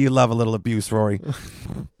 You love a little abuse, Rory.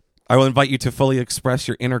 I will invite you to fully express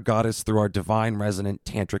your inner goddess through our divine resonant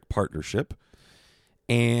tantric partnership.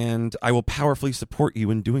 And I will powerfully support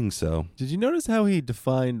you in doing so. Did you notice how he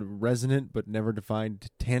defined resonant but never defined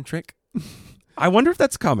tantric? I wonder if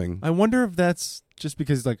that's coming. I wonder if that's just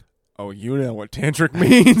because he's like, oh, you know what tantric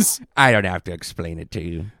means. I don't have to explain it to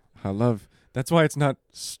you. That's why it's not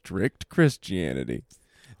strict Christianity.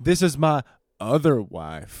 This is my other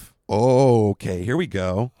wife. Okay, here we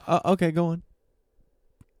go. Okay, go on.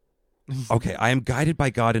 Okay, I am guided by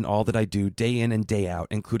God in all that I do, day in and day out,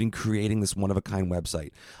 including creating this one-of-a-kind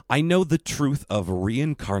website. I know the truth of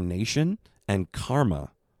reincarnation and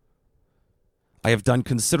karma. I have done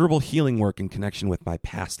considerable healing work in connection with my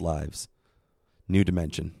past lives. New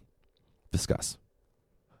dimension. Discuss.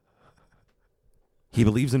 He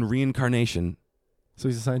believes in reincarnation. So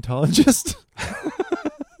he's a Scientologist?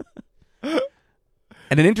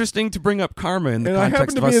 And an interesting to bring up karma in the And I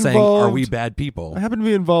context happen of to us be saying, are involved- we bad people? I happen to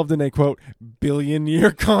be involved in a, quote,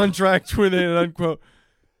 billion-year contract with it, unquote.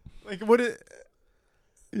 Like, what it...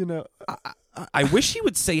 You know... I wish he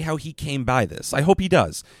would say how he came by this. I hope he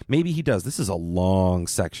does. Maybe he does. This is a long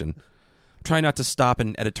section. Try not to stop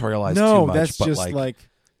and editorialize too much. That's but just like...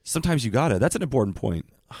 Sometimes you gotta. That's an important point.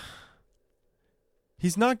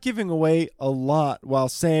 He's not giving away a lot while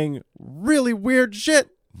saying really weird shit.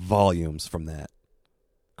 Volumes from that.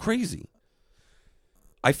 Crazy.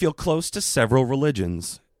 I feel close to several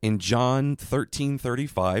religions. In John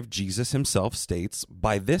 13:35, Jesus himself states,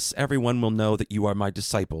 "By this everyone will know that you are my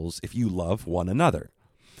disciples if you love one another."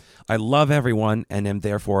 I love everyone and am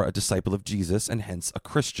therefore a disciple of Jesus and hence a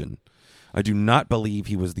Christian. I do not believe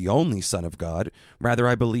he was the only Son of God. Rather,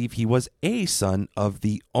 I believe he was a son of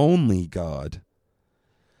the only God.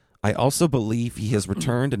 I also believe he has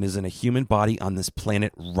returned and is in a human body on this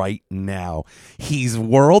planet right now. He's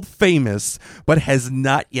world famous, but has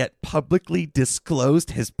not yet publicly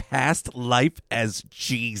disclosed his past life as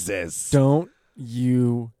Jesus. Don't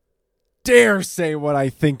you dare say what I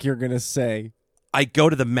think you're going to say. I go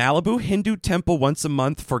to the Malibu Hindu temple once a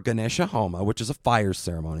month for Ganesha Homa, which is a fire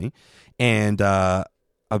ceremony, and fuck.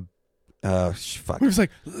 He was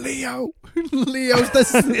like, Leo. Leo's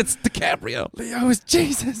the... It's DiCaprio. Leo is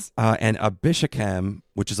Jesus. And Abhishekam,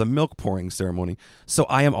 which is a milk pouring ceremony. So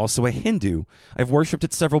I am also a Hindu. I've worshipped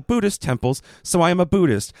at several Buddhist temples, so I am a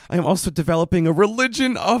Buddhist. I am also developing a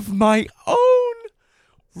religion of my own.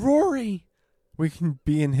 Rory. We can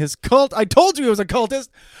be in his cult. I told you he was a cultist.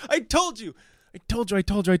 I told you.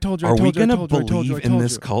 Are we going to believe in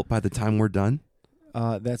this cult by the time we're done?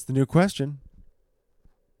 That's the new question.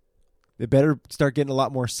 They better start getting a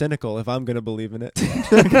lot more cynical if I'm going to believe in it.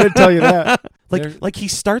 I'm going to tell you that. Like he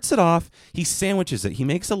starts it off, he sandwiches it, he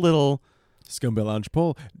makes a little... Scumbag Lounge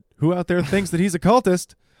poll. Who out there thinks that he's a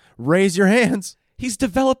cultist? Raise your hands. He's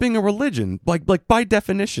developing a religion. Like by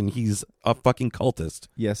definition, he's a fucking cultist.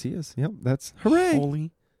 Yes, he is. Yep, that's hooray.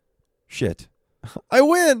 Holy shit. I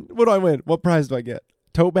win. What do I win? What prize do I get?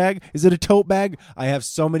 Tote bag? Is it a tote bag? I have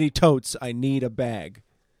so many totes, I need a bag.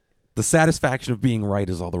 The satisfaction of being right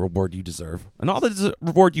is all the reward you deserve. And all the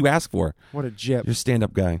reward you ask for. What a jip. You're a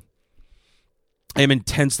stand-up guy. I am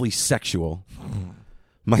intensely sexual.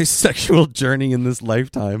 My sexual journey in this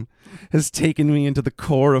lifetime has taken me into the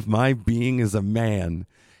core of my being as a man,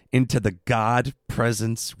 into the God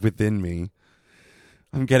presence within me.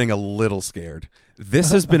 I'm getting a little scared.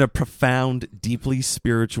 This has been a profound, deeply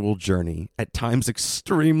spiritual journey, at times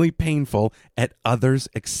extremely painful, at others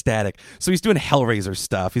ecstatic. So he's doing Hellraiser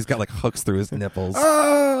stuff. He's got like hooks through his nipples.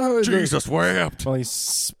 Oh, Jesus wept. While he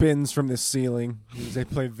spins from the ceiling. They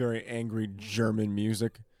play very angry German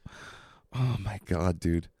music. Oh my God,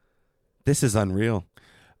 dude. This is unreal.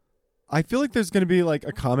 I feel like there's going to be like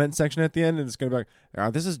a comment section at the end, and it's going to be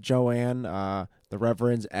like, this is Joanne, the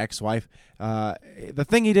Reverend's ex-wife. The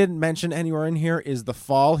thing he didn't mention anywhere in here is the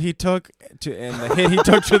fall he took and the hit he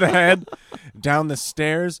took to the head. down the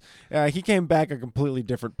stairs. He came back a completely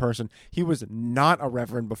different person. He was not a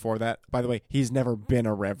reverend before that. By the way, he's never been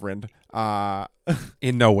a reverend.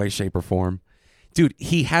 In no way, shape, or form. Dude,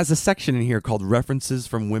 he has a section in here called References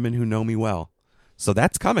from Women Who Know Me Well. So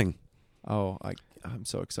that's coming. I'm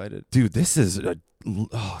so excited. Dude, this is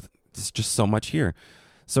there's just so much here.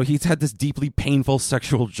 So he's had this deeply painful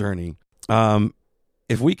sexual journey.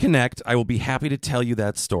 If we connect, I will be happy to tell you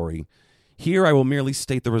that story. Here I will merely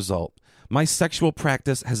state the result. My sexual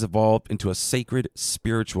practice has evolved into a sacred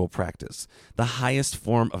spiritual practice, the highest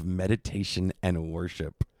form of meditation and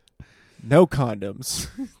worship. No condoms.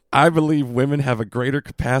 I believe women have a greater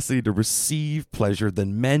capacity to receive pleasure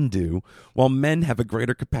than men do, while men have a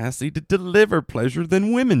greater capacity to deliver pleasure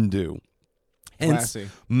than women do. Hence, Classy.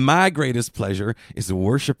 my greatest pleasure is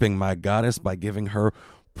worshiping my goddess by giving her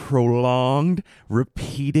prolonged,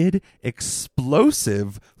 repeated,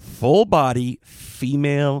 explosive, full-body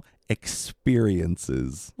female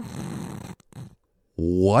experiences.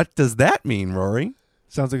 What does that mean, Rory?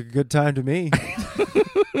 Sounds like a good time to me.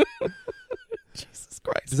 Jesus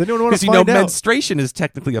Christ. Does anyone want Because to you know find out? menstruation is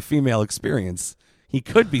technically a female experience. He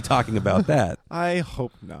could be talking about that. I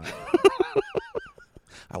hope not.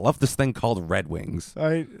 I love this thing called Red Wings.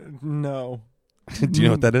 No. Do you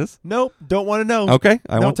know what that is? Nope. Don't want to know. Okay,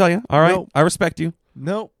 I Nope. won't tell you. All right, Nope. I respect you.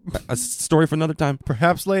 Nope. A story for another time.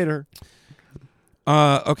 Perhaps later.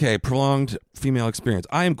 Okay, prolonged female experience.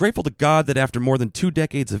 I am grateful to God that after more than 2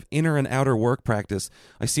 decades of inner and outer work practice,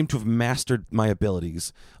 I seem to have mastered my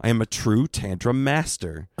abilities. I am a true Tantra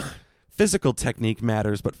master. Physical technique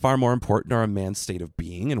matters, but far more important are a man's state of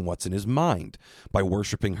being and what's in his mind. By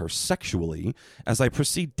worshiping her sexually, as I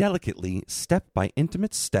proceed delicately, step by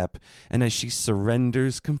intimate step, and as she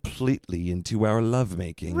surrenders completely into our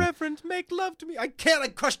lovemaking, Reverend, make love to me. I can't. I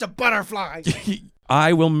crushed a butterfly.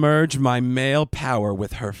 I will merge my male power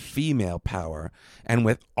with her female power, and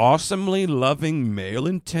with awesomely loving male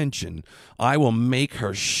intention, I will make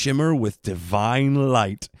her shimmer with divine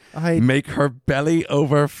light, make her belly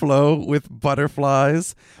overflow with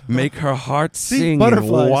butterflies, make her heart sing in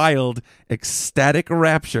butterflies. wild, ecstatic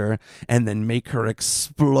rapture, and then make her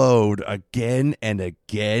explode again and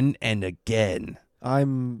again and again.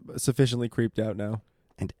 I'm sufficiently creeped out now.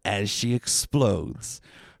 And as she explodes,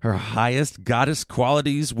 her highest goddess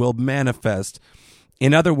qualities will manifest.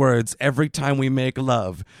 In other words, every time we make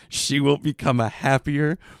love, she will become a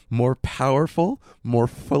happier, more powerful, more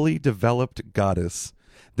fully developed goddess.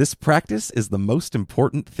 This practice is the most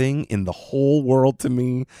important thing in the whole world to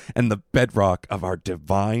me and the bedrock of our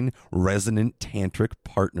divine, resonant tantric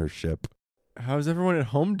partnership. How's everyone at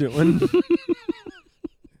home doing?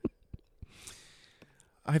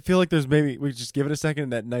 I feel like there's maybe we just give it a second in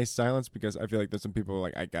that nice silence because I feel like there's some people who are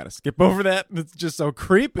like, I gotta skip over that. It's just so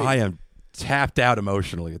creepy. I am tapped out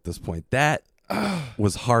emotionally at this point. That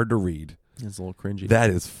was hard to read. It's a little cringy. That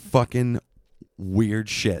is fucking weird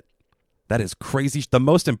shit. That is crazy. The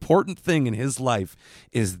most important thing in his life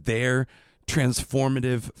is their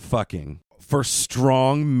transformative fucking. For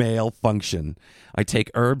strong male function, I take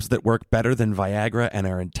herbs that work better than Viagra and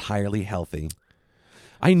are entirely healthy.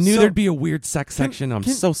 I knew So- there'd be a weird sex section. I'm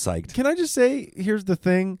can- so psyched. Can I just say, here's the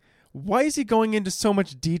thing. Why is he going into so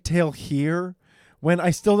much detail here when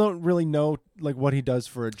I still don't really know like what he does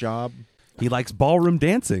for a job? He likes ballroom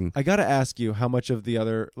dancing. I got to ask you how much of the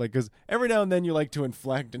other, like, because every now and then you like to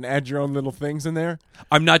inflect and add your own little things in there.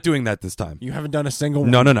 I'm not doing that this time. You haven't done a single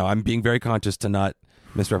one. No. I'm being very conscious to not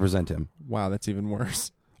misrepresent him. Wow, that's even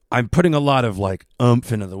worse. I'm putting a lot of like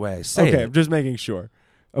oomph into the way. Say Okay, it. I'm just making sure.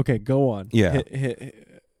 Okay, go on. Yeah.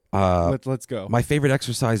 Let's go. My favorite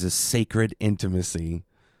exercise is sacred intimacy.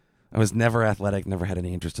 I was never athletic, never had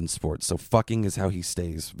any interest in sports, so fucking is how he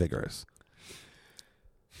stays vigorous.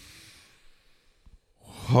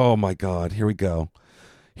 Oh my God, here we go.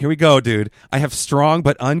 Here we go, dude. I have strong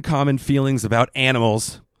but uncommon feelings about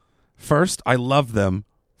animals. First, I love them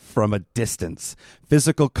from a distance.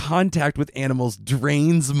 Physical contact with animals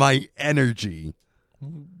drains my energy.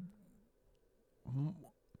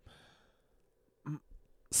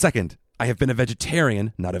 Second, I have been a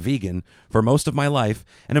vegetarian, not a vegan, for most of my life,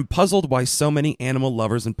 and am puzzled why so many animal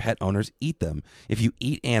lovers and pet owners eat them. If you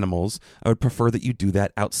eat animals, I would prefer that you do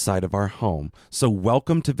that outside of our home. So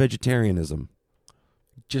welcome to vegetarianism.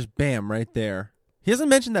 Just bam, right there. He hasn't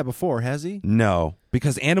mentioned that before, has he? No,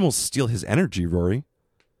 because animals steal his energy, Rory.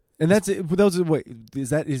 And that's it. Those are, wait,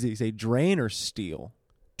 is he say drain or steal?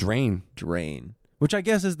 Drain. Drain, which I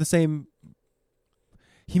guess is the same.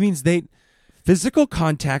 He means they. Physical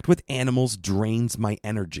contact with animals drains my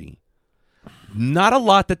energy. Not a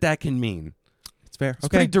lot that can mean. It's fair. It's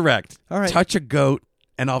pretty direct. All right. Touch a goat,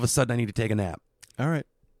 and all of a sudden I need to take a nap. All right.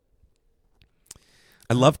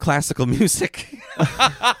 I love classical music.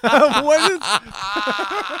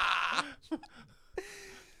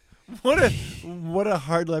 What a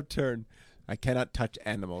hard left turn. I cannot touch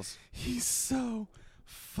animals. He's so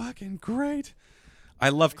fucking great. I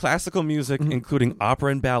love classical music, including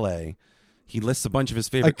opera and ballet. He lists a bunch of his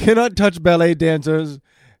I favorite. cannot touch ballet dancers.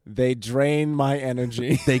 They drain my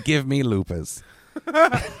energy. They give me lupus.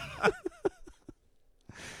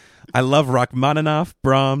 I love Rachmaninoff,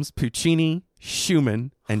 Brahms, Puccini,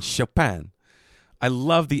 Schumann, and Chopin. I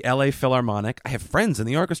love the LA Philharmonic. I have friends in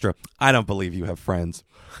the orchestra. I don't believe you have friends.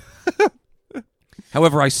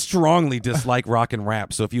 However, I strongly dislike rock and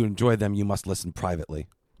rap, so if you enjoy them, you must listen privately.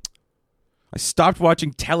 I stopped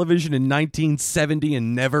watching television in 1970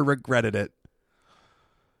 and never regretted it.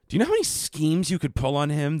 Do you know how many schemes you could pull on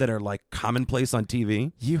him that are like commonplace on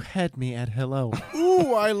TV? You had me at hello.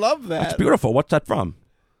 Ooh, I love that. That's beautiful. What's that from?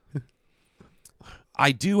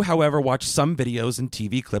 I do, however, watch some videos and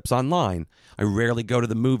TV clips online. I rarely go to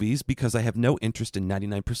the movies because I have no interest in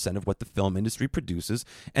 99% of what the film industry produces,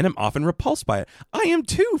 and am often repulsed by it. I am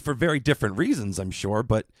too, for very different reasons, I'm sure,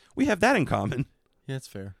 but we have that in common. Yeah, it's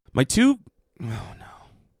fair. My two... Oh,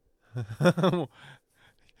 no.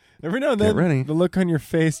 Every now and Get then, ready. the look on your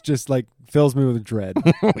face just like fills me with dread.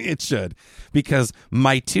 It should. Because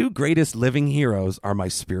my two greatest living heroes are my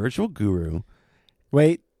spiritual guru.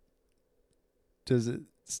 Wait. Does it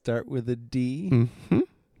start with a D? Mm-hmm.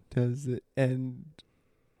 Does it end...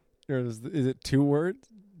 Or is it two words?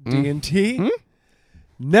 D and T? Mhm.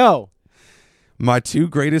 No. My two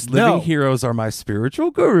greatest living No. heroes are my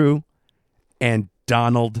spiritual guru and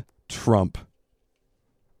Donald Trump.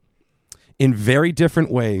 In very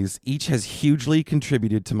different ways, each has hugely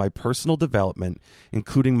contributed to my personal development,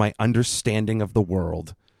 including my understanding of the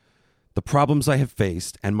world, the problems I have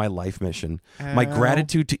faced, and my life mission. My Ow.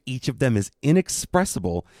 gratitude to each of them is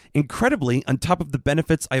inexpressible. Incredibly, on top of the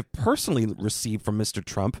benefits I have personally received from Mr.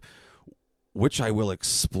 Trump, which I will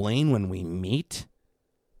explain when we meet.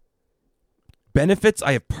 Benefits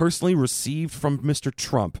I have personally received from Mr.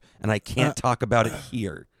 Trump, and I can't talk about it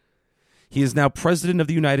here. He is now President of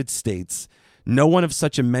the United States. No one of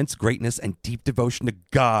such immense greatness and deep devotion to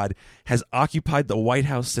God has occupied the White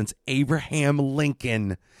House since Abraham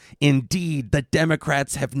Lincoln. Indeed, the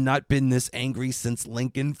Democrats have not been this angry since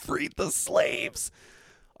Lincoln freed the slaves.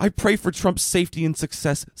 I pray for Trump's safety and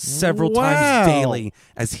success several Wow. times daily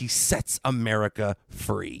as he sets America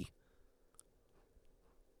free.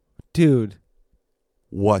 Dude,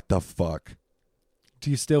 What the fuck? do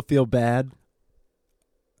you still feel bad?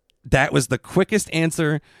 That was the quickest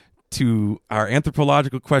answer to our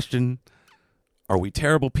anthropological question. Are we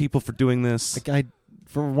terrible people for doing this? Like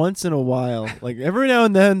for once in a while, like every now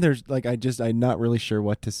and then, there's like I'm not really sure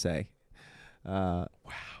what to say. Wow,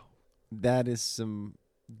 that is some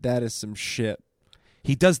shit.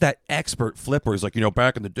 He does that expert flip where he's like,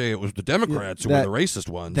 back in the day, it was the Democrats who were the racist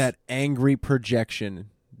ones. That angry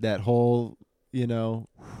projection, that whole, wow,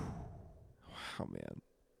 man.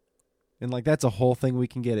 And like that's a whole thing we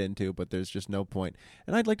can get into, but there's just no point.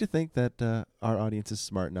 And I'd like to think that our audience is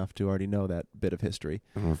smart enough to already know that bit of history.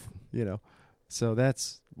 So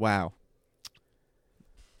that's wow.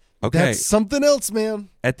 Okay. That's something else, man.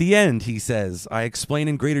 At the end, he says, I explain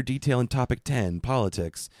in greater detail in topic 10,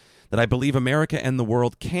 politics, that I believe America and the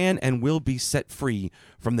world can and will be set free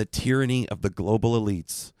from the tyranny of the global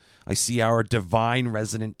elites. I see our divine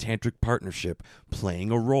resonant tantric partnership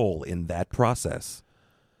playing a role in that process.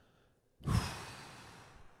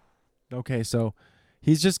 Okay, so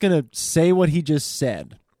he's just going to say what he just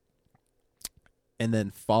said and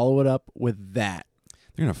then follow it up with that.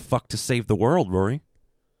 They're going to fuck to save the world, Rory.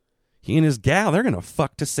 He and his gal, they're going to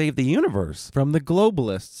fuck to save the universe. From the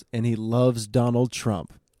globalists, and he loves Donald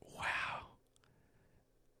Trump.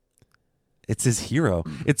 It's his hero.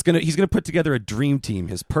 He's gonna put together a dream team.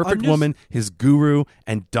 His perfect just- woman, his guru,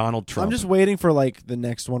 and Donald Trump. I'm just waiting for like the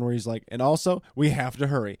next one where he's like, and also we have to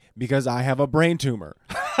hurry because I have a brain tumor.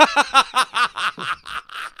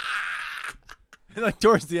 And like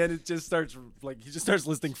towards the end, it just starts like he just starts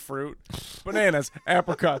listing fruit, bananas,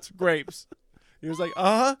 apricots, grapes. He was like,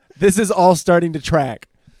 this is all starting to track.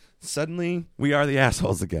 Suddenly, we are the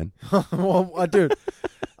assholes again. Well, dude,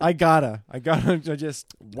 I just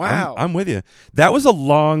wow. I'm with you. That was a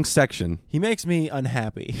long section. He makes me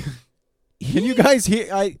unhappy. Can you guys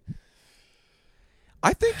hear? I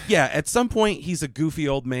think, yeah, at some point he's a goofy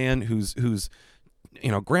old man who's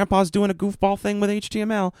grandpa's doing a goofball thing with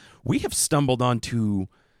HTML. We have stumbled onto,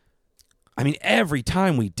 every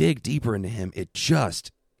time we dig deeper into him, it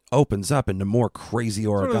just opens up into more crazy It's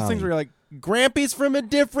one of those things origami. where you're like, Grampy's from a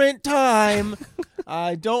different time.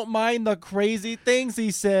 I don't mind the crazy things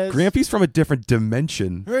he says. Grampy's from a different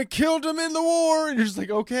dimension. I killed him in the war. And you're just like,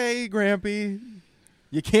 okay, Grampy.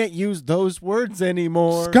 You can't use those words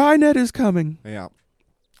anymore. Skynet is coming. Yeah.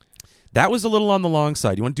 That was a little on the long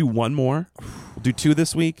side. You want to do one more? We'll do 2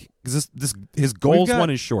 this week because this his goals one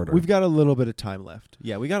is shorter. We've got a little bit of time left.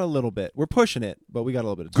 Yeah, we got a little bit. We're pushing it, but we got a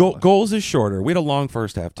little bit of time left. Goals is shorter. We had a long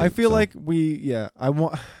first half. Too, I feel so. like I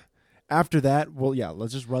want. After that, well, yeah,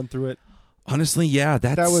 let's just run through it. Honestly, yeah,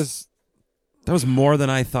 that was more than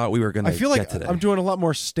I thought we were going to. I feel like today. I'm doing a lot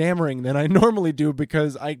more stammering than I normally do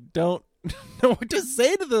because I don't know what to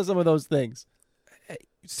say to some of those things.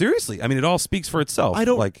 Seriously, I mean, it all speaks for itself. I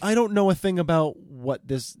don't know a thing about what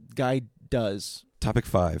this guy does. Topic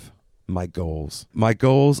 5, my goals. My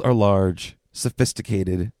goals are large,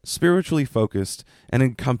 sophisticated, spiritually focused, and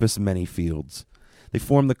encompass many fields. They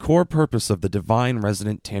form the core purpose of the divine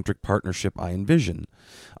resonant tantric partnership I envision.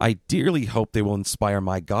 I dearly hope they will inspire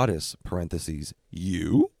my goddess, parentheses,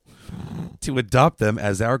 you, to adopt them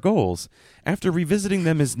as our goals, after revisiting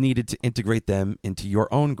them as needed to integrate them into your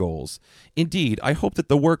own goals. Indeed, I hope that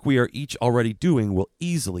the work we are each already doing will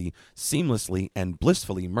easily, seamlessly, and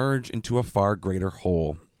blissfully merge into a far greater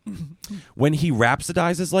whole. When he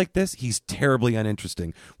rhapsodizes like this, he's terribly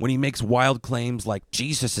uninteresting. When he makes wild claims like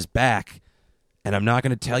Jesus is back, and I'm not going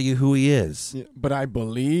to tell you who he is. Yeah, but I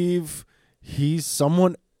believe he's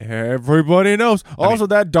someone everybody knows. Also,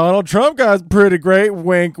 that Donald Trump guy's pretty great.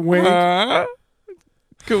 Wink, wink.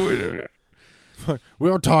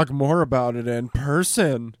 We'll talk more about it in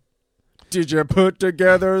person. Did you put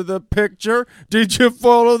together the picture? Did you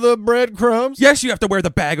follow the breadcrumbs? Yes, you have to wear the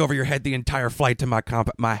bag over your head the entire flight to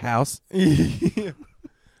my house.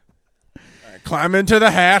 Climb into the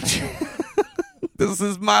hatch. This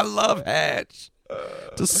is my love hatch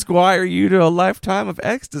to squire you to a lifetime of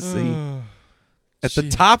ecstasy. At the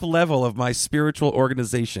top level of my spiritual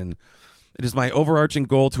organization, it is my overarching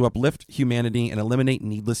goal to uplift humanity and eliminate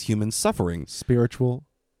needless human suffering. Spiritual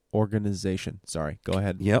organization. Sorry, go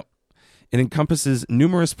ahead. Yep. It encompasses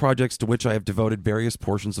numerous projects to which I have devoted various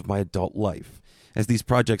portions of my adult life. As these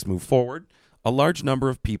projects move forward, a large number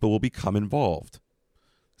of people will become involved.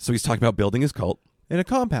 So he's talking about building his cult. In a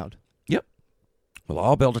compound. Yep. We'll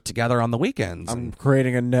all build it together on the weekends. I'm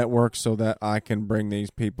creating a network so that I can bring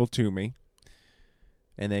these people to me.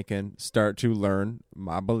 And they can start to learn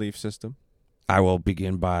my belief system. I will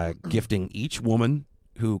begin by gifting each woman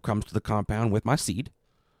who comes to the compound with my seed.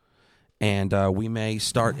 And we may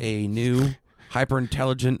start a new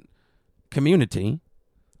hyper-intelligent community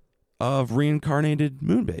of reincarnated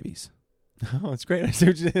moon babies. Oh, that's great. I see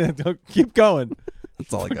what you did. Keep going.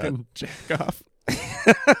 That's all I got. Fucking jack off.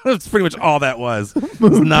 That's pretty much all that was. It's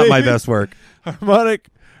not my best work. Harmonic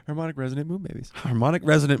resonant moon babies. Harmonic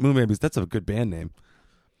Resonant Moon Babies. That's a good band name.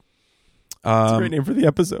 That's a great name for the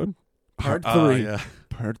episode. Part 3. Yeah.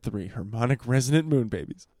 Part 3. Harmonic resonant moon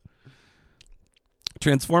babies.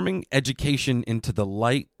 Transforming education into the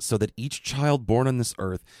light so that each child born on this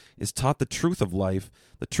earth is taught the truth of life,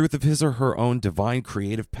 the truth of his or her own divine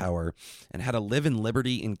creative power, and how to live in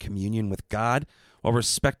liberty in communion with God while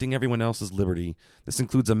respecting everyone else's liberty. This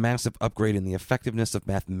includes a massive upgrade in the effectiveness of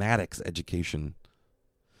mathematics education.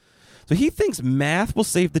 So he thinks math will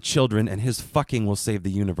save the children and his fucking will save the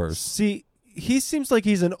universe. See, he seems like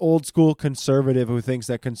he's an old school conservative who thinks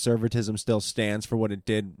that conservatism still stands for what it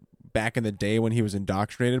did back in the day when he was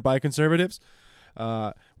indoctrinated by conservatives,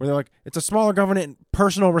 where they're like, it's a smaller government and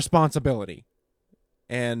personal responsibility.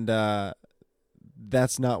 And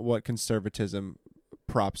that's not what conservatism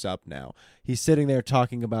props up now. He's sitting there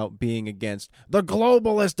talking about being against the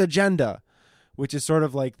globalist agenda, which is sort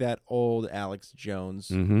of like that old Alex Jones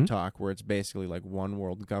talk where it's basically like one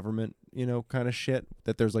world government, kind of shit.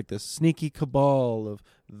 That there's like this sneaky cabal of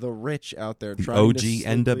the rich out there The trying OG to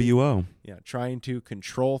NWO. trying to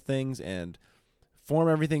control things and form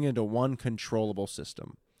everything into one controllable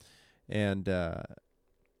system. And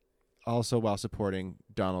also while supporting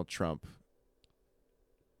Donald Trump,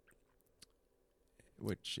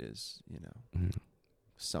 which is,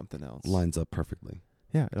 something else. Lines up perfectly.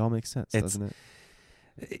 Yeah, it all makes sense, doesn't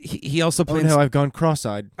it? He also plans... Oh, no, I've gone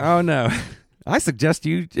cross-eyed. Oh, no. I suggest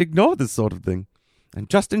you ignore this sort of thing and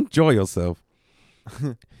just enjoy yourself.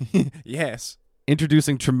 Yes.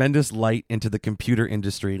 Introducing tremendous light into the computer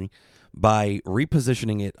industry by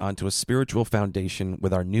repositioning it onto a spiritual foundation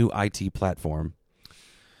with our new IT platform.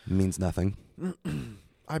 It means nothing.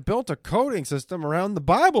 I built a coding system around the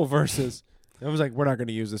Bible verses. I was like, we're not going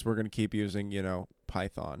to use this. We're going to keep using,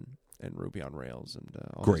 Python and Ruby on Rails and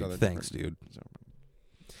all Great, these other thanks, different- dude.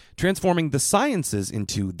 Transforming the sciences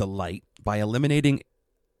into the light by eliminating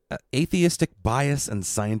atheistic bias and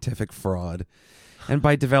scientific fraud, and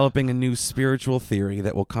by developing a new spiritual theory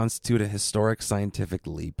that will constitute a historic scientific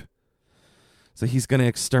leap. So he's going to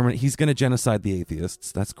exterminate, he's going to genocide the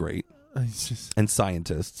atheists. That's great. And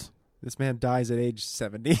scientists. This man dies at age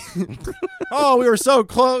 70. Oh, we were so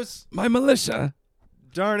close. My militia.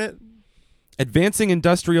 Darn it. Advancing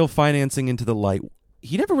industrial financing into the light.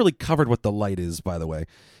 He never really covered what the light is, by the way,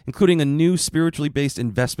 including a new spiritually based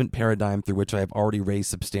investment paradigm through which I have already raised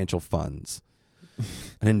substantial funds.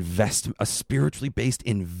 A spiritually based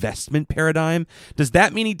investment paradigm? Does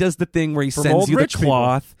that mean he does the thing where he From sends old you the rich people.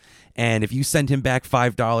 cloth, and if you send him back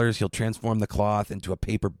 $5, he'll transform the cloth into a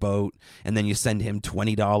paper boat, and then you send him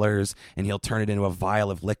 $20, and he'll turn it into a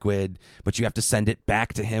vial of liquid, but you have to send it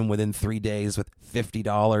back to him within 3 days with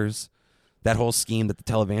 $50? That whole scheme that the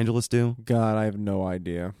televangelists do? God, I have no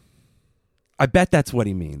idea. I bet that's what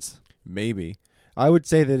he means. Maybe. I would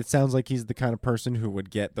say that it sounds like he's the kind of person who would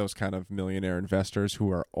get those kind of millionaire investors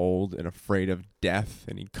who are old and afraid of death,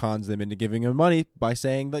 and he cons them into giving him money by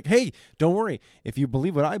saying, like, hey, don't worry. If you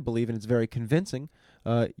believe what I believe, and it's very convincing,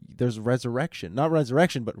 there's resurrection. Not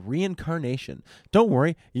resurrection, but reincarnation. Don't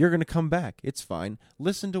worry. You're going to come back. It's fine.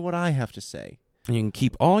 Listen to what I have to say. And you can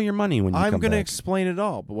keep all your money when you I'm come going to back. explain it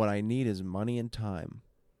all, but what I need is money and time.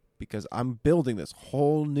 Because I'm building this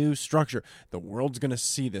whole new structure. The world's going to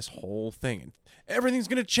see this whole thing. And everything's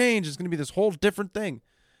going to change. It's going to be this whole different thing.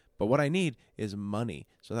 But what I need is money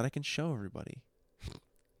so that I can show everybody.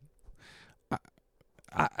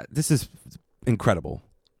 This is incredible.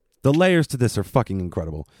 The layers to this are fucking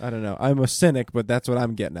incredible. I don't know. I'm a cynic, but that's what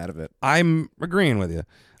I'm getting out of it. I'm agreeing with you.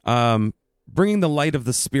 Bringing the light of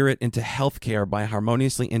the spirit into healthcare by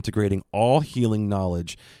harmoniously integrating all healing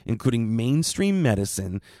knowledge, including mainstream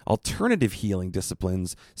medicine, alternative healing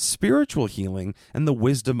disciplines, spiritual healing, and the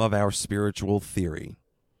wisdom of our spiritual theory.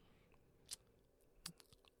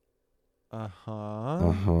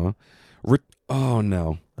 Uh-huh. Oh,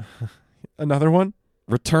 no. Another one?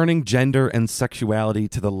 Returning gender and sexuality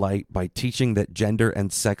to the light by teaching that gender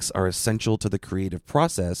and sex are essential to the creative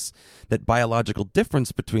process, that biological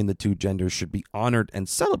difference between the two genders should be honored and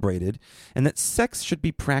celebrated, and that sex should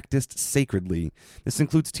be practiced sacredly. This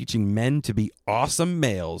includes teaching men to be awesome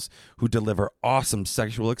males who deliver awesome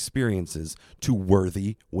sexual experiences to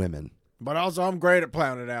worthy women. But also, I'm great at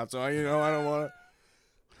plowing it out, so, I don't want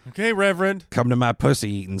to. Okay, Reverend. Come to my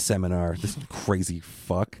pussy-eating seminar, this crazy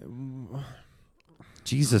fuck.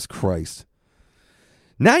 Jesus Christ.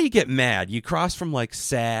 Now you get mad. You cross from, like,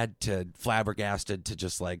 sad to flabbergasted to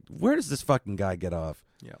just, like, where does this fucking guy get off?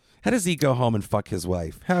 Yeah. How does he go home and fuck his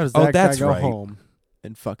wife? How does that that's guy go right. home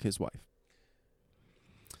and fuck his wife?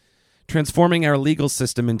 Transforming our legal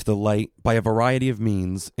system into the light by a variety of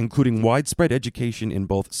means, including widespread education in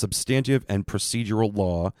both substantive and procedural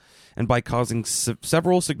law, and by causing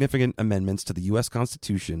several significant amendments to the U.S.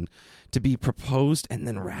 Constitution to be proposed and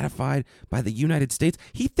then ratified by the United States.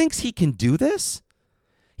 He thinks he can do this?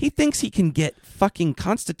 He thinks he can get fucking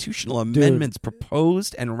constitutional amendments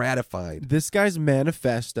proposed and ratified. This guy's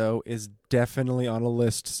manifesto is definitely on a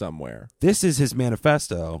list somewhere. This is his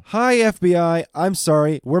manifesto. Hi, FBI. I'm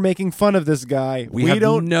sorry. We're making fun of this guy. We have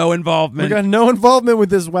no We involvement. got no involvement with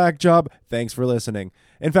this whack job. Thanks for listening.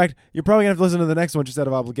 In fact, you're probably going to have to listen to the next one just out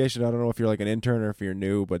of obligation. I don't know if you're like an intern or if you're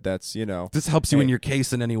new, but that's, This helps you Hey. in your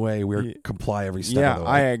case in any way. We comply every step yeah, of the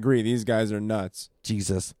way. I agree. These guys are nuts.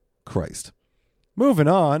 Jesus Christ. Moving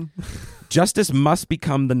on. Justice must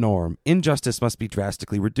become the norm. Injustice must be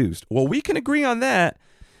drastically reduced. Well, we can agree on that.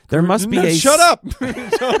 There must be No, a... Shut up.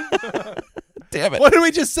 Damn it. What did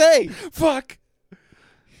we just say? Fuck.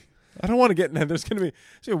 I don't want to get in there. There's going to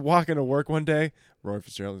be walking to work one day. Roy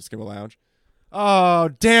Fitzgerald in Skimmer Lounge. Oh,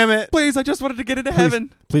 damn it. Please, I just wanted to get into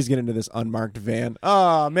heaven. Please get into this unmarked van.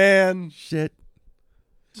 Oh, man. Shit.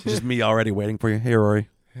 It's just me already waiting for you. Hey, Rory.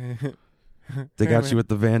 They got you at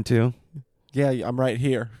the van, too? Yeah, I'm right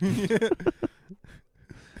here.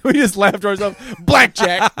 We just laughed to ourselves.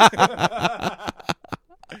 Blackjack.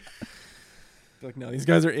 Like, no, these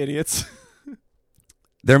guys are idiots.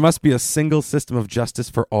 There must be a single system of justice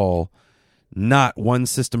for all, not one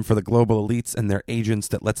system for the global elites and their agents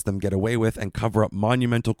that lets them get away with and cover up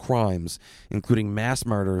monumental crimes, including mass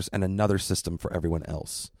murders, and another system for everyone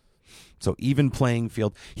else. So even playing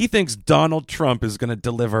field. He thinks Donald Trump is going to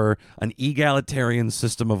deliver an egalitarian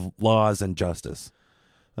system of laws and justice.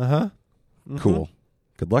 Uh-huh. Cool.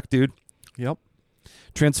 Good luck, dude. Yep.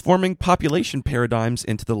 Transforming population paradigms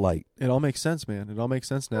into the light. It all makes sense, man. It all makes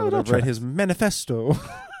sense now Oh, that I've don't read try. his manifesto.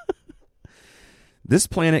 This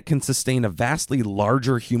planet can sustain a vastly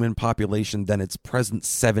larger human population than its present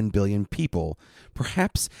 7 billion people.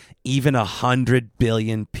 Perhaps even 100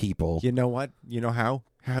 billion people. You know what? You know how?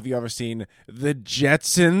 Have you ever seen the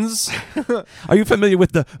Jetsons? Are you familiar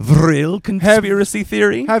with the Vril conspiracy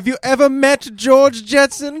theory? Have you ever met George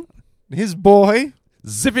Jetson? His boy,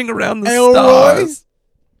 Zipping around the Elroy? stars.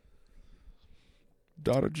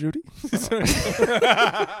 Daughter Judy.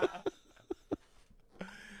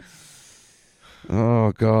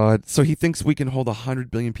 Oh, God. So he thinks we can hold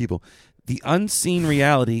 100 billion people. The unseen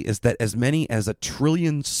reality is that as many as 1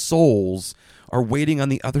 trillion souls are waiting on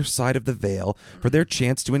the other side of the veil for their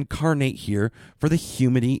chance to incarnate here for the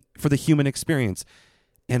human experience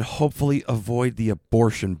and hopefully avoid the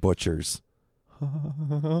abortion butchers.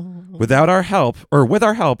 Without our help, or with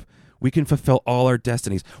our help, we can fulfill all our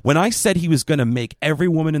destinies. When I said he was going to make every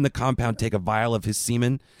woman in the compound take a vial of his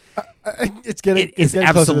semen, It's getting. it is getting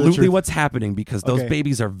closer to the absolutely truth. what's happening because those Okay.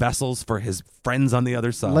 babies are vessels for his friends on the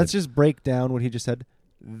other side. Let's just break down what he just said.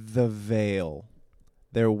 The veil.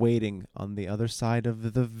 They're waiting on the other side of the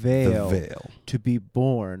the veil, veil to be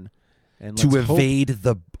born, and to let's hope- evade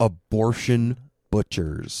the abortion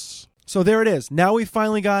butchers. So there it is. Now we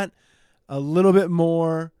finally got a little bit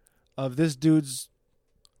more of this dude's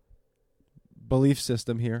belief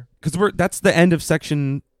system here. Because that's the end of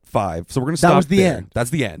section 5. So we're going to stop was the there. end. That's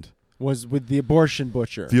the end. Was with the abortion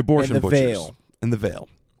butcher. The abortion and the butchers veil. in the veil.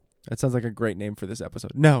 That sounds like a great name for this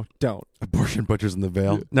episode. No, don't. Abortion butchers in the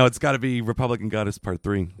veil. Yeah. No, it's got to be Republican Goddess Part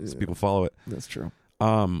 3. So Yeah. people follow it. That's true.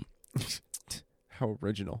 Um, How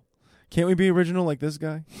original. Can't we be original like this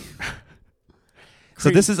guy? so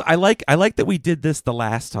this is I like that we did this the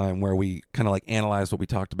last time where we kind of like analyzed what we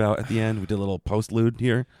talked about at the end. We did a little postlude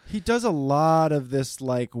here. He does a lot of this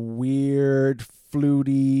like weird,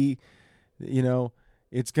 fluty,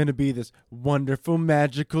 it's going to be this wonderful,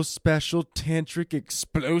 magical, special, tantric,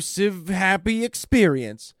 explosive, happy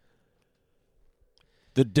experience.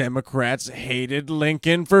 The Democrats hated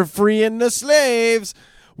Lincoln for freeing the slaves.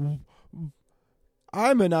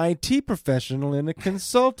 I'm an IT professional and a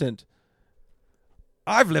consultant.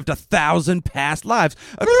 I've lived 1,000 past lives.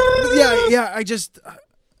 Yeah, I just...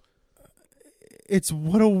 It's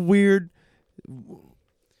what a weird...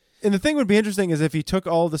 And the thing would be interesting is if he took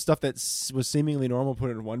all the stuff that was seemingly normal, put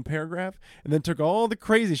it in one paragraph, and then took all the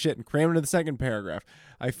crazy shit and crammed it into the second paragraph.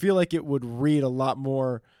 I feel like it would read a lot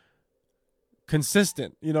more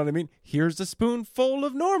consistent. You know what I mean? Here's a spoonful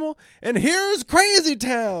of normal, and here's Crazy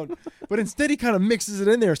Town. But instead, he kind of mixes it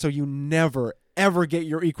in there so you never, ever get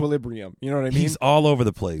your equilibrium. You know what I mean? He's all over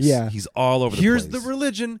the place. Yeah. He's all over the Here's place. the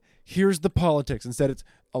religion, here's the politics. Instead, it's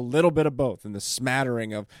a little bit of both and the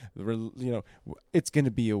smattering of, it's going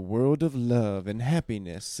to be a world of love and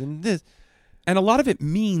happiness and this. And a lot of it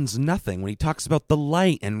means nothing when he talks about the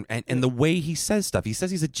light and the way he says stuff. He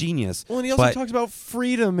says he's a genius. Well, and he also but talks about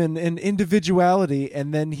freedom and individuality,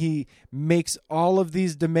 and then he makes all of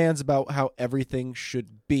these demands about how everything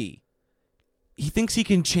should be. he thinks he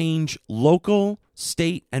can change local,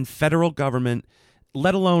 state, and federal government,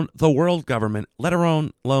 let alone the world government, let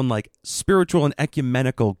alone like spiritual and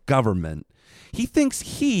ecumenical government. He thinks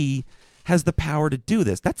he has the power to do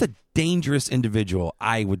this. That's a dangerous individual,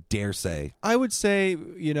 I would dare say. I would say,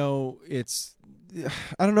 it's...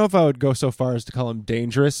 I don't know if I would go so far as to call him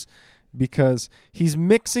dangerous, because he's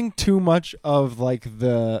mixing too much of like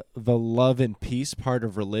the love and peace part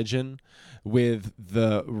of religion with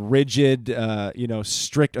the rigid,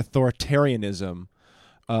 strict authoritarianism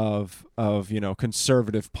of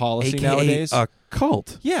conservative policy AKA nowadays. a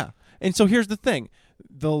cult. Yeah. And so here's the thing.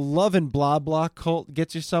 The love and blah blah cult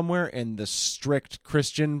gets you somewhere, and the strict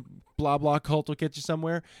Christian blah blah cult will get you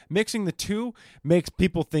somewhere. Mixing the two makes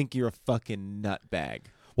people think you're a fucking nutbag.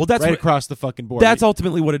 Well, that's right what, across the fucking board. that's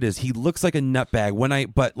ultimately what it is. He looks like a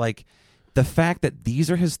nutbag. But like the fact that these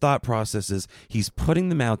are his thought processes, he's putting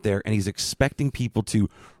them out there and he's expecting people to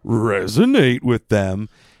resonate with them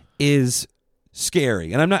is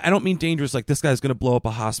scary. And I don't mean dangerous like this guy's going to blow up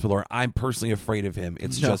a hospital or I'm personally afraid of him.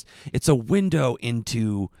 It's just it's a window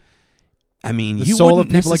into the you soul of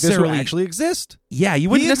wouldn't people like this who necessarily actually exist. Yeah, you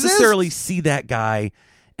wouldn't He exists. necessarily see that guy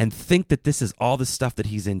and think that this is all the stuff that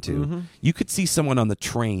he's into. Mm-hmm. You could see someone on the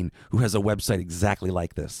train who has a website exactly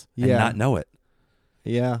like this and Yeah. not know it.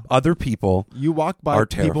 Yeah. Other people You walk by are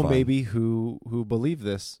people terrifying. maybe who believe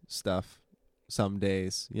this stuff some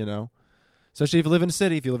days, Especially if you live in a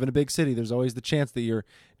city. If you live in a big city, there's always the chance that you're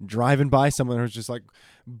driving by someone who's just like,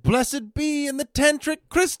 "Blessed be in the tantric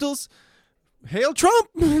crystals, hail Trump!"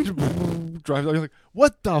 Drives by, you're like,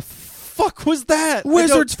 "What the fuck was that?"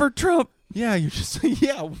 Wizards for Trump. Yeah, you're just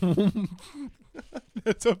yeah.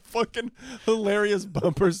 That's a fucking hilarious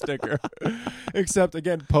bumper sticker. Except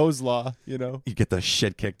again, Poe's law. You get the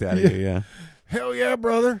shit kicked out of you. Yeah. Hell yeah,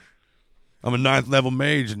 brother. I'm a 9th level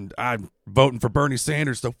mage, and I'm voting for Bernie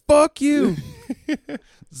Sanders, so fuck you.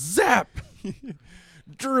 Zap.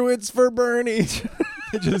 Druids for Bernie.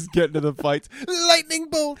 Just get into the fights. Lightning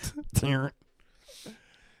bolt.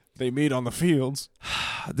 They meet on the fields.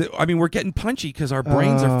 I mean, we're getting punchy because our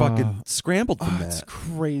brains are fucking scrambled from It's that.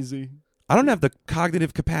 crazy. I don't have the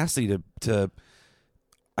cognitive capacity to.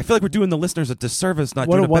 I feel like we're doing the listeners a disservice, not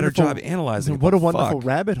doing a better job analyzing. What a Fuck. wonderful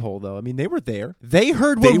rabbit hole, though. I mean, they were there. They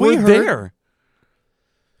heard They what were we heard. there.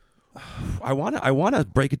 I want to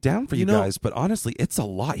break it down for you, You know- guys, but honestly, it's a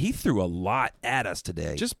lot. He threw a lot at us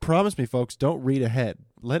today. Just promise me, folks, don't read ahead.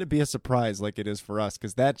 Let it be a surprise like it is for us,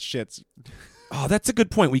 because that shit's... oh, that's a good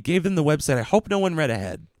point. We gave them the website. I hope no one read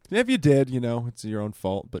ahead. If you did, it's your own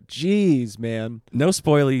fault. But geez, man. No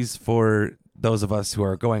spoilies for those of us who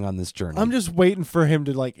are going on this journey. I'm just waiting for him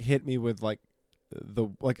to, hit me with,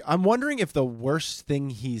 I'm wondering if the worst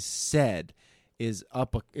thing he's said is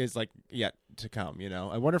yet to come,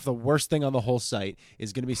 I wonder if the worst thing on the whole site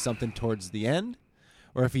is going to be something towards the end,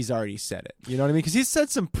 or if he's already said it. You know what I mean? Because he's said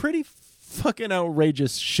some pretty fucking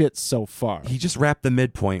outrageous shit so far. He just wrapped the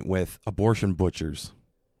midpoint with abortion butchers.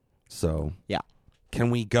 So Yeah.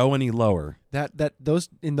 can we go any lower?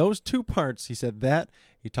 In those two parts, he said that.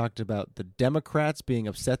 He talked about the Democrats being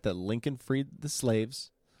upset that Lincoln freed the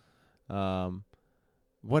slaves.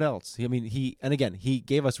 What else? He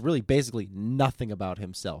gave us really basically nothing about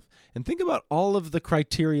himself. And think about all of the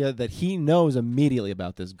criteria that he knows immediately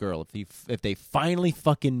about this girl. If they finally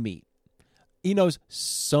fucking meet, he knows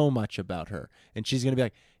so much about her, and she's gonna be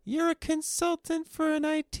like, "You're a consultant for an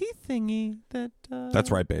IT thingy."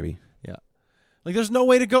 That's right, baby. Yeah. There's no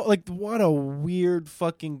way to go. What a weird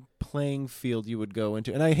fucking playing field you would go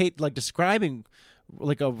into. And I hate, describing,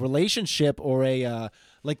 a relationship or a,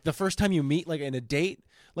 the first time you meet, in a date.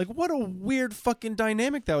 What a weird fucking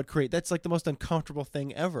dynamic that would create. That's, the most uncomfortable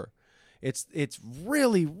thing ever. It's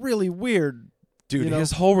really, really weird. Dude,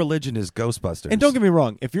 his whole religion is Ghostbusters. And don't get me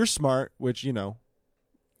wrong. If you're smart, which,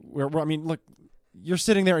 look, you're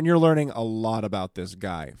sitting there and you're learning a lot about this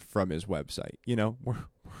guy from his website. We're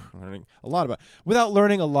learning a lot about, without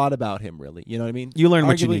learning a lot about him, really. You know what I mean? You learn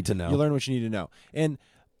what you Arguably, need to know. You learn what you need to know. And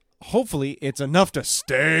hopefully it's enough to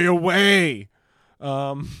stay away.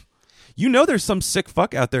 There's some sick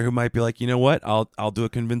fuck out there who might be like, you know what? I'll do a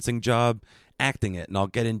convincing job acting it, and I'll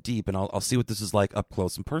get in deep, and I'll see what this is like up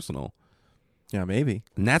close and personal. Yeah, maybe.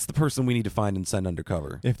 And that's the person we need to find and send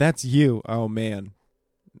undercover. If that's you, oh man,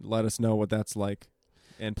 let us know what that's like.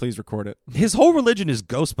 And please record it. His whole religion is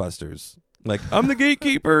Ghostbusters. I'm the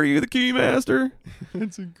gatekeeper, are you the key master?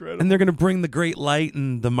 That's incredible. And they're going to bring the great light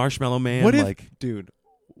and the marshmallow man. What if, dude,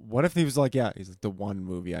 what if he was like, yeah, he's like, the one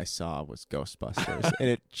movie I saw was Ghostbusters, and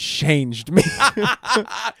it changed me.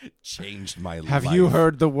 changed my life. Have you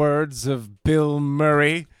heard the words of Bill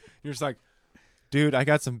Murray? You're just like, dude, I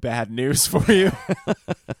got some bad news for you.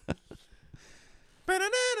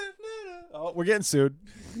 Oh, we're getting sued.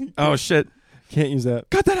 Oh, shit. Can't use that.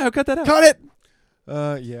 Cut that out. Cut it.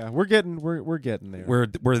 Yeah, we're getting there.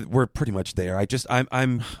 We're pretty much there.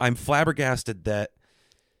 I'm flabbergasted that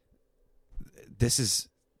this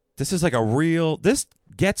is like a real. This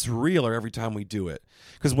gets realer every time we do it.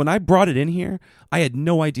 Because when I brought it in here, I had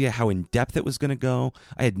no idea how in depth it was going to go.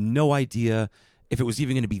 I had no idea if it was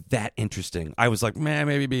even going to be that interesting. I was like, man,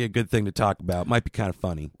 maybe it'd be a good thing to talk about. Might be kind of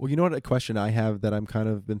funny. Well, you know what? A question I have that I'm kind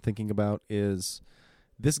of been thinking about is,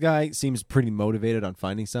 this guy seems pretty motivated on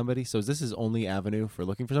finding somebody. So is this his only avenue for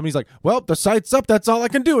looking for somebody? He's like, well, the site's up. That's all I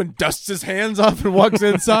can do. And dusts his hands off and walks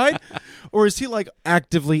inside. Or is he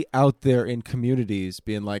actively out there in communities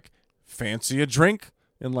being like, fancy a drink?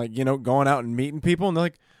 And going out and meeting people. And they're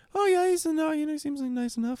like, oh yeah, he seems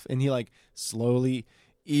nice enough. And he slowly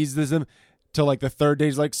eases them till the third day.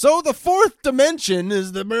 He's like, so the fourth dimension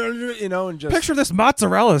is the, and just Picture this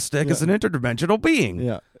mozzarella stick as an interdimensional being.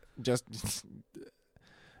 Yeah. Just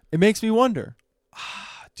it makes me wonder.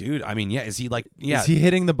 Dude, I mean, is he Is he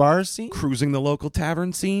hitting the bar scene? cruising the local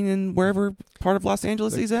tavern scene in wherever part of Los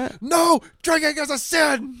Angeles he's at? No! Drinking is a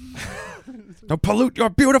sin! Don't pollute your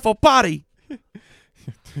beautiful body.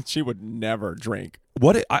 She would never drink.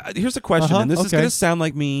 Here's a question, and this is okay. going to sound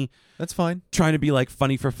like me That's fine. trying to be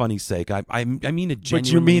funny for funny's sake. I mean it genuinely. But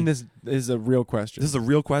you mean this is a real question. This is a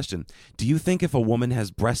real question. Do you think if a woman has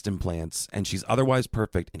breast implants and she's otherwise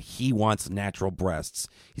perfect and he wants natural breasts,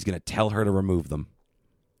 he's going to tell her to remove them?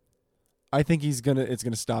 I think it's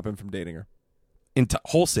gonna stop him from dating her. Into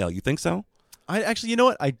wholesale, you think so? I actually, you know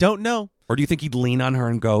what? I don't know. Or do you think he'd lean on her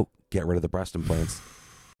and go, get rid of the breast implants?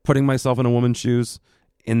 Putting myself in a woman's shoes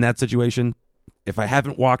in that situation, If I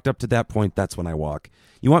haven't walked up to that point, that's when I walk.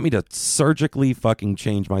 You want me to surgically fucking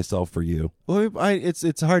change myself for you? Well,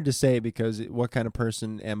 it's hard to say because what kind of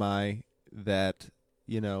person am I that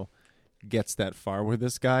gets that far with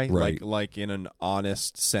this guy? Right. Like in an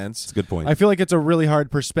honest sense. That's a good point. I feel like it's a really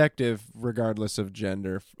hard perspective, regardless of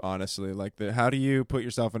gender. Honestly, like how do you put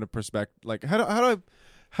yourself in a perspective? Like how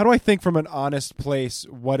do I think from an honest place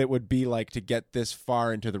what it would be like to get this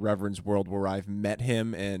far into the Reverend's world where I've met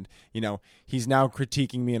him and, he's now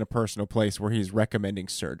critiquing me in a personal place where he's recommending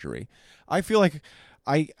surgery. I feel like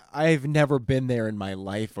I've never been there in my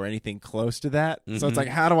life or anything close to that. So it's like,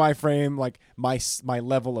 how do I frame like my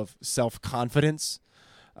level of self-confidence?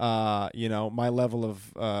 My level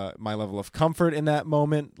of comfort in that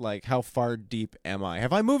moment. Like, how far deep am I?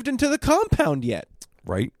 Have I moved into the compound yet?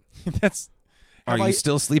 Right? Have Are you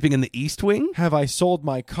still sleeping in the East Wing? Have I sold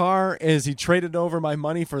my car? Is he traded over my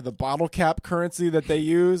money for the bottle cap currency that they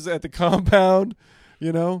use at the compound?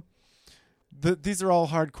 These are all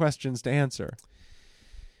hard questions to answer.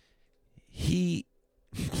 He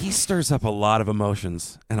stirs up a lot of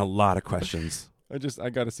emotions and a lot of questions. I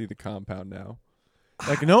got to see the compound now.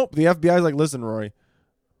 Like, nope. The FBI's like, listen, Rory.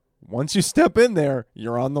 Once you step in there,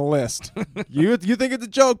 you're on the list. You think it's a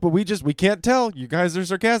joke, but we can't tell. You guys are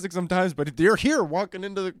sarcastic sometimes, but they're here walking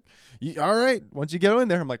into all right. Once you get in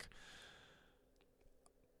there, I'm like,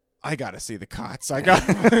 I got to see the cots.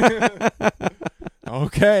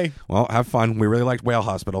 Okay. Well, have fun. We really liked Whale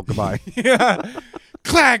Hospital. Goodbye. Yeah.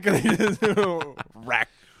 Clack. Rack.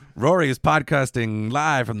 Rory is podcasting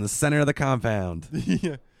live from the center of the compound.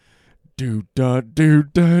 Yeah. Do da do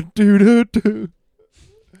da do da do.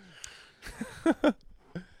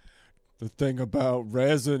 The thing about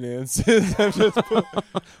resonance is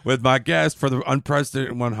With my guest for the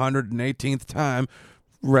unprecedented 118th time,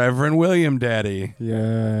 Reverend William Daddy.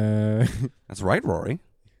 yeah. That's right, Rory.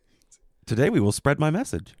 Today we will spread my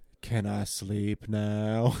message. Can I sleep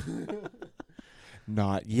now?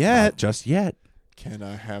 Not yet. Not just yet. Can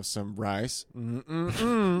I have some rice?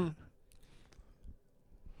 Mm-mm-mm.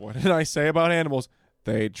 What did I say about animals?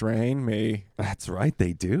 They drain me. That's right,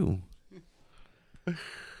 they do.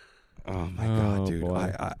 Oh my God, dude!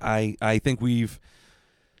 Boy. I think we've.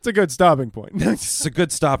 It's a good stopping point. It's a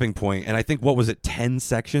good stopping point, and I think what was it? 10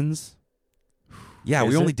 sections. Yeah, Is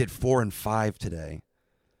we it? only did 4 and 5 today,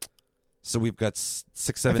 so we've got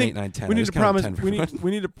 6, 7, 8, 9, 10. We I need was to counting promise. 10 for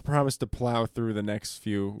We need to promise to plow through the next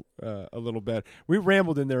few a little bit. We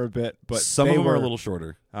rambled in there a bit, but some they of them were are a little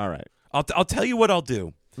shorter. All right. I'll tell you what I'll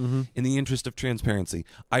do. Mm-hmm. In the interest of transparency,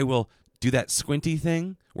 I will do that squinty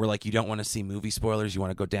thing where like you don't want to see movie spoilers. You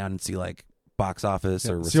want to go down and see like box office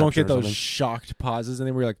or So you won't reception get or those something. shocked pauses, and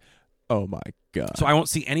then we're like, "Oh my God!" So I won't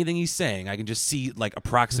see anything he's saying. I can just see like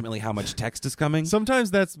approximately how much text is coming.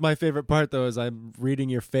 Sometimes that's my favorite part, though, is I'm reading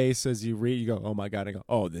your face as you read. You go, "Oh my God!" I go,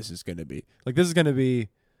 "Oh, this is gonna be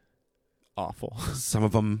awful." Some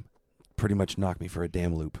of them pretty much knock me for a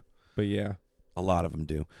damn loop. But yeah, A lot of them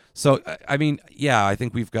do. So I mean, yeah, I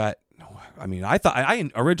think we've got. I mean, I thought I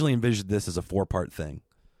originally envisioned this as a 4-part thing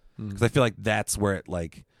because I feel like that's where it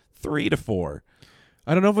like 3 to 4.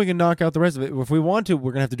 I don't know if we can knock out the rest of it. If we want to,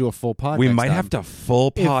 we're gonna have to do a full pod. We next might time. have to full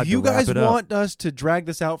pod. If you to wrap guys it up. want us to drag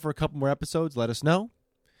this out for a couple more episodes, let us know.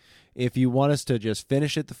 If you want us to just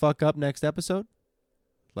finish it the fuck up next episode,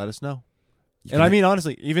 let us know. And I mean,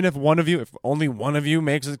 honestly, even if only one of you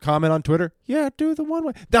makes a comment on Twitter, yeah, do the one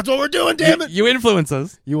way. That's what we're doing, damn it. you influence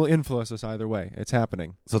us. You will influence us either way. It's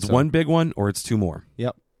happening. So it's one big one or it's 2 more.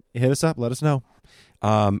 Yep. Hit us up. Let us know.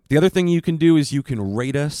 The other thing you can do is you can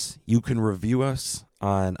rate us. You can review us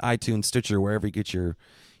on iTunes, Stitcher, wherever you get your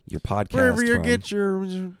podcast. Wherever you from. get your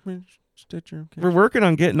Stitcher. We're working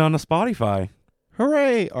on getting on a Spotify.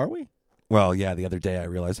 Hooray. Are we? Well, yeah, the other day I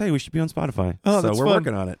realized, hey, we should be on Spotify. Oh, so that's we're fun.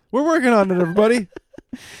 working on it. We're working on it, everybody.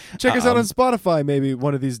 Check us out on Spotify maybe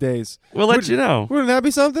one of these days. We'll let you know. Wouldn't that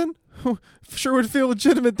be something? Sure would feel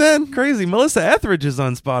legitimate then. Crazy. Melissa Etheridge is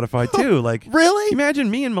on Spotify, too. Like, Really? imagine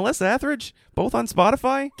me and Melissa Etheridge both on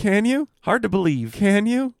Spotify? Can you? Hard to believe. Can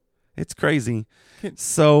you? It's crazy. Can-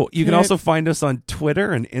 So you can can- also find us on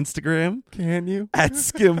Twitter and Instagram Can you? at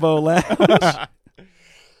Skimbo Lounge.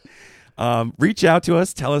 Reach out to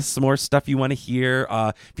us. Tell us some more stuff you want to hear.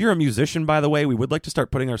 If you're a musician, by the way, we would like to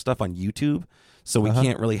start putting our stuff on YouTube. So we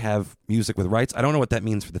can't really have music with rights. I don't know what that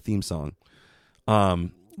means for the theme song.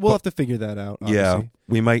 We'll have to figure that out. Yeah,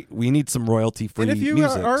 Obviously. we need some royalty-free And if you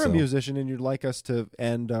music. are a so- musician and you'd like us to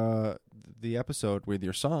end the episode with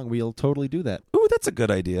your song, we'll totally do that. Ooh, that's a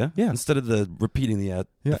good idea. Yeah. Instead of repeating the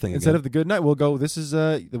thing Instead again. of the good night, we'll go. This is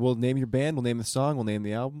we'll name your band. We'll name the song. We'll name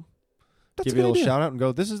the album. That's Give a you a good little idea. shout out and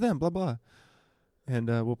go. This is them. Blah blah. And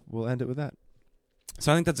we'll end it with that.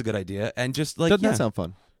 So I think that's a good idea. And just like, Doesn't yeah, that sound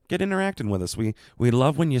fun? get interacting with us. We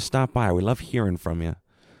love when you stop by. We love hearing from you.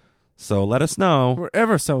 So let us know. We're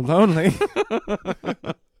ever so lonely.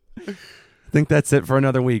 I think that's it for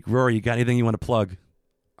another week. Rory, you got anything you want to plug?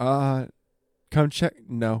 Come check.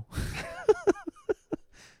 No.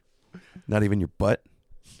 Not even your butt?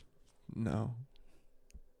 No.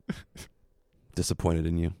 Disappointed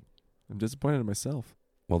in you. I'm disappointed in myself.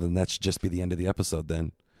 Well, then that should just be the end of the episode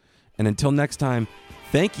then. And until next time,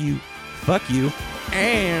 thank you, fuck you,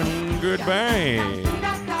 and goodbye.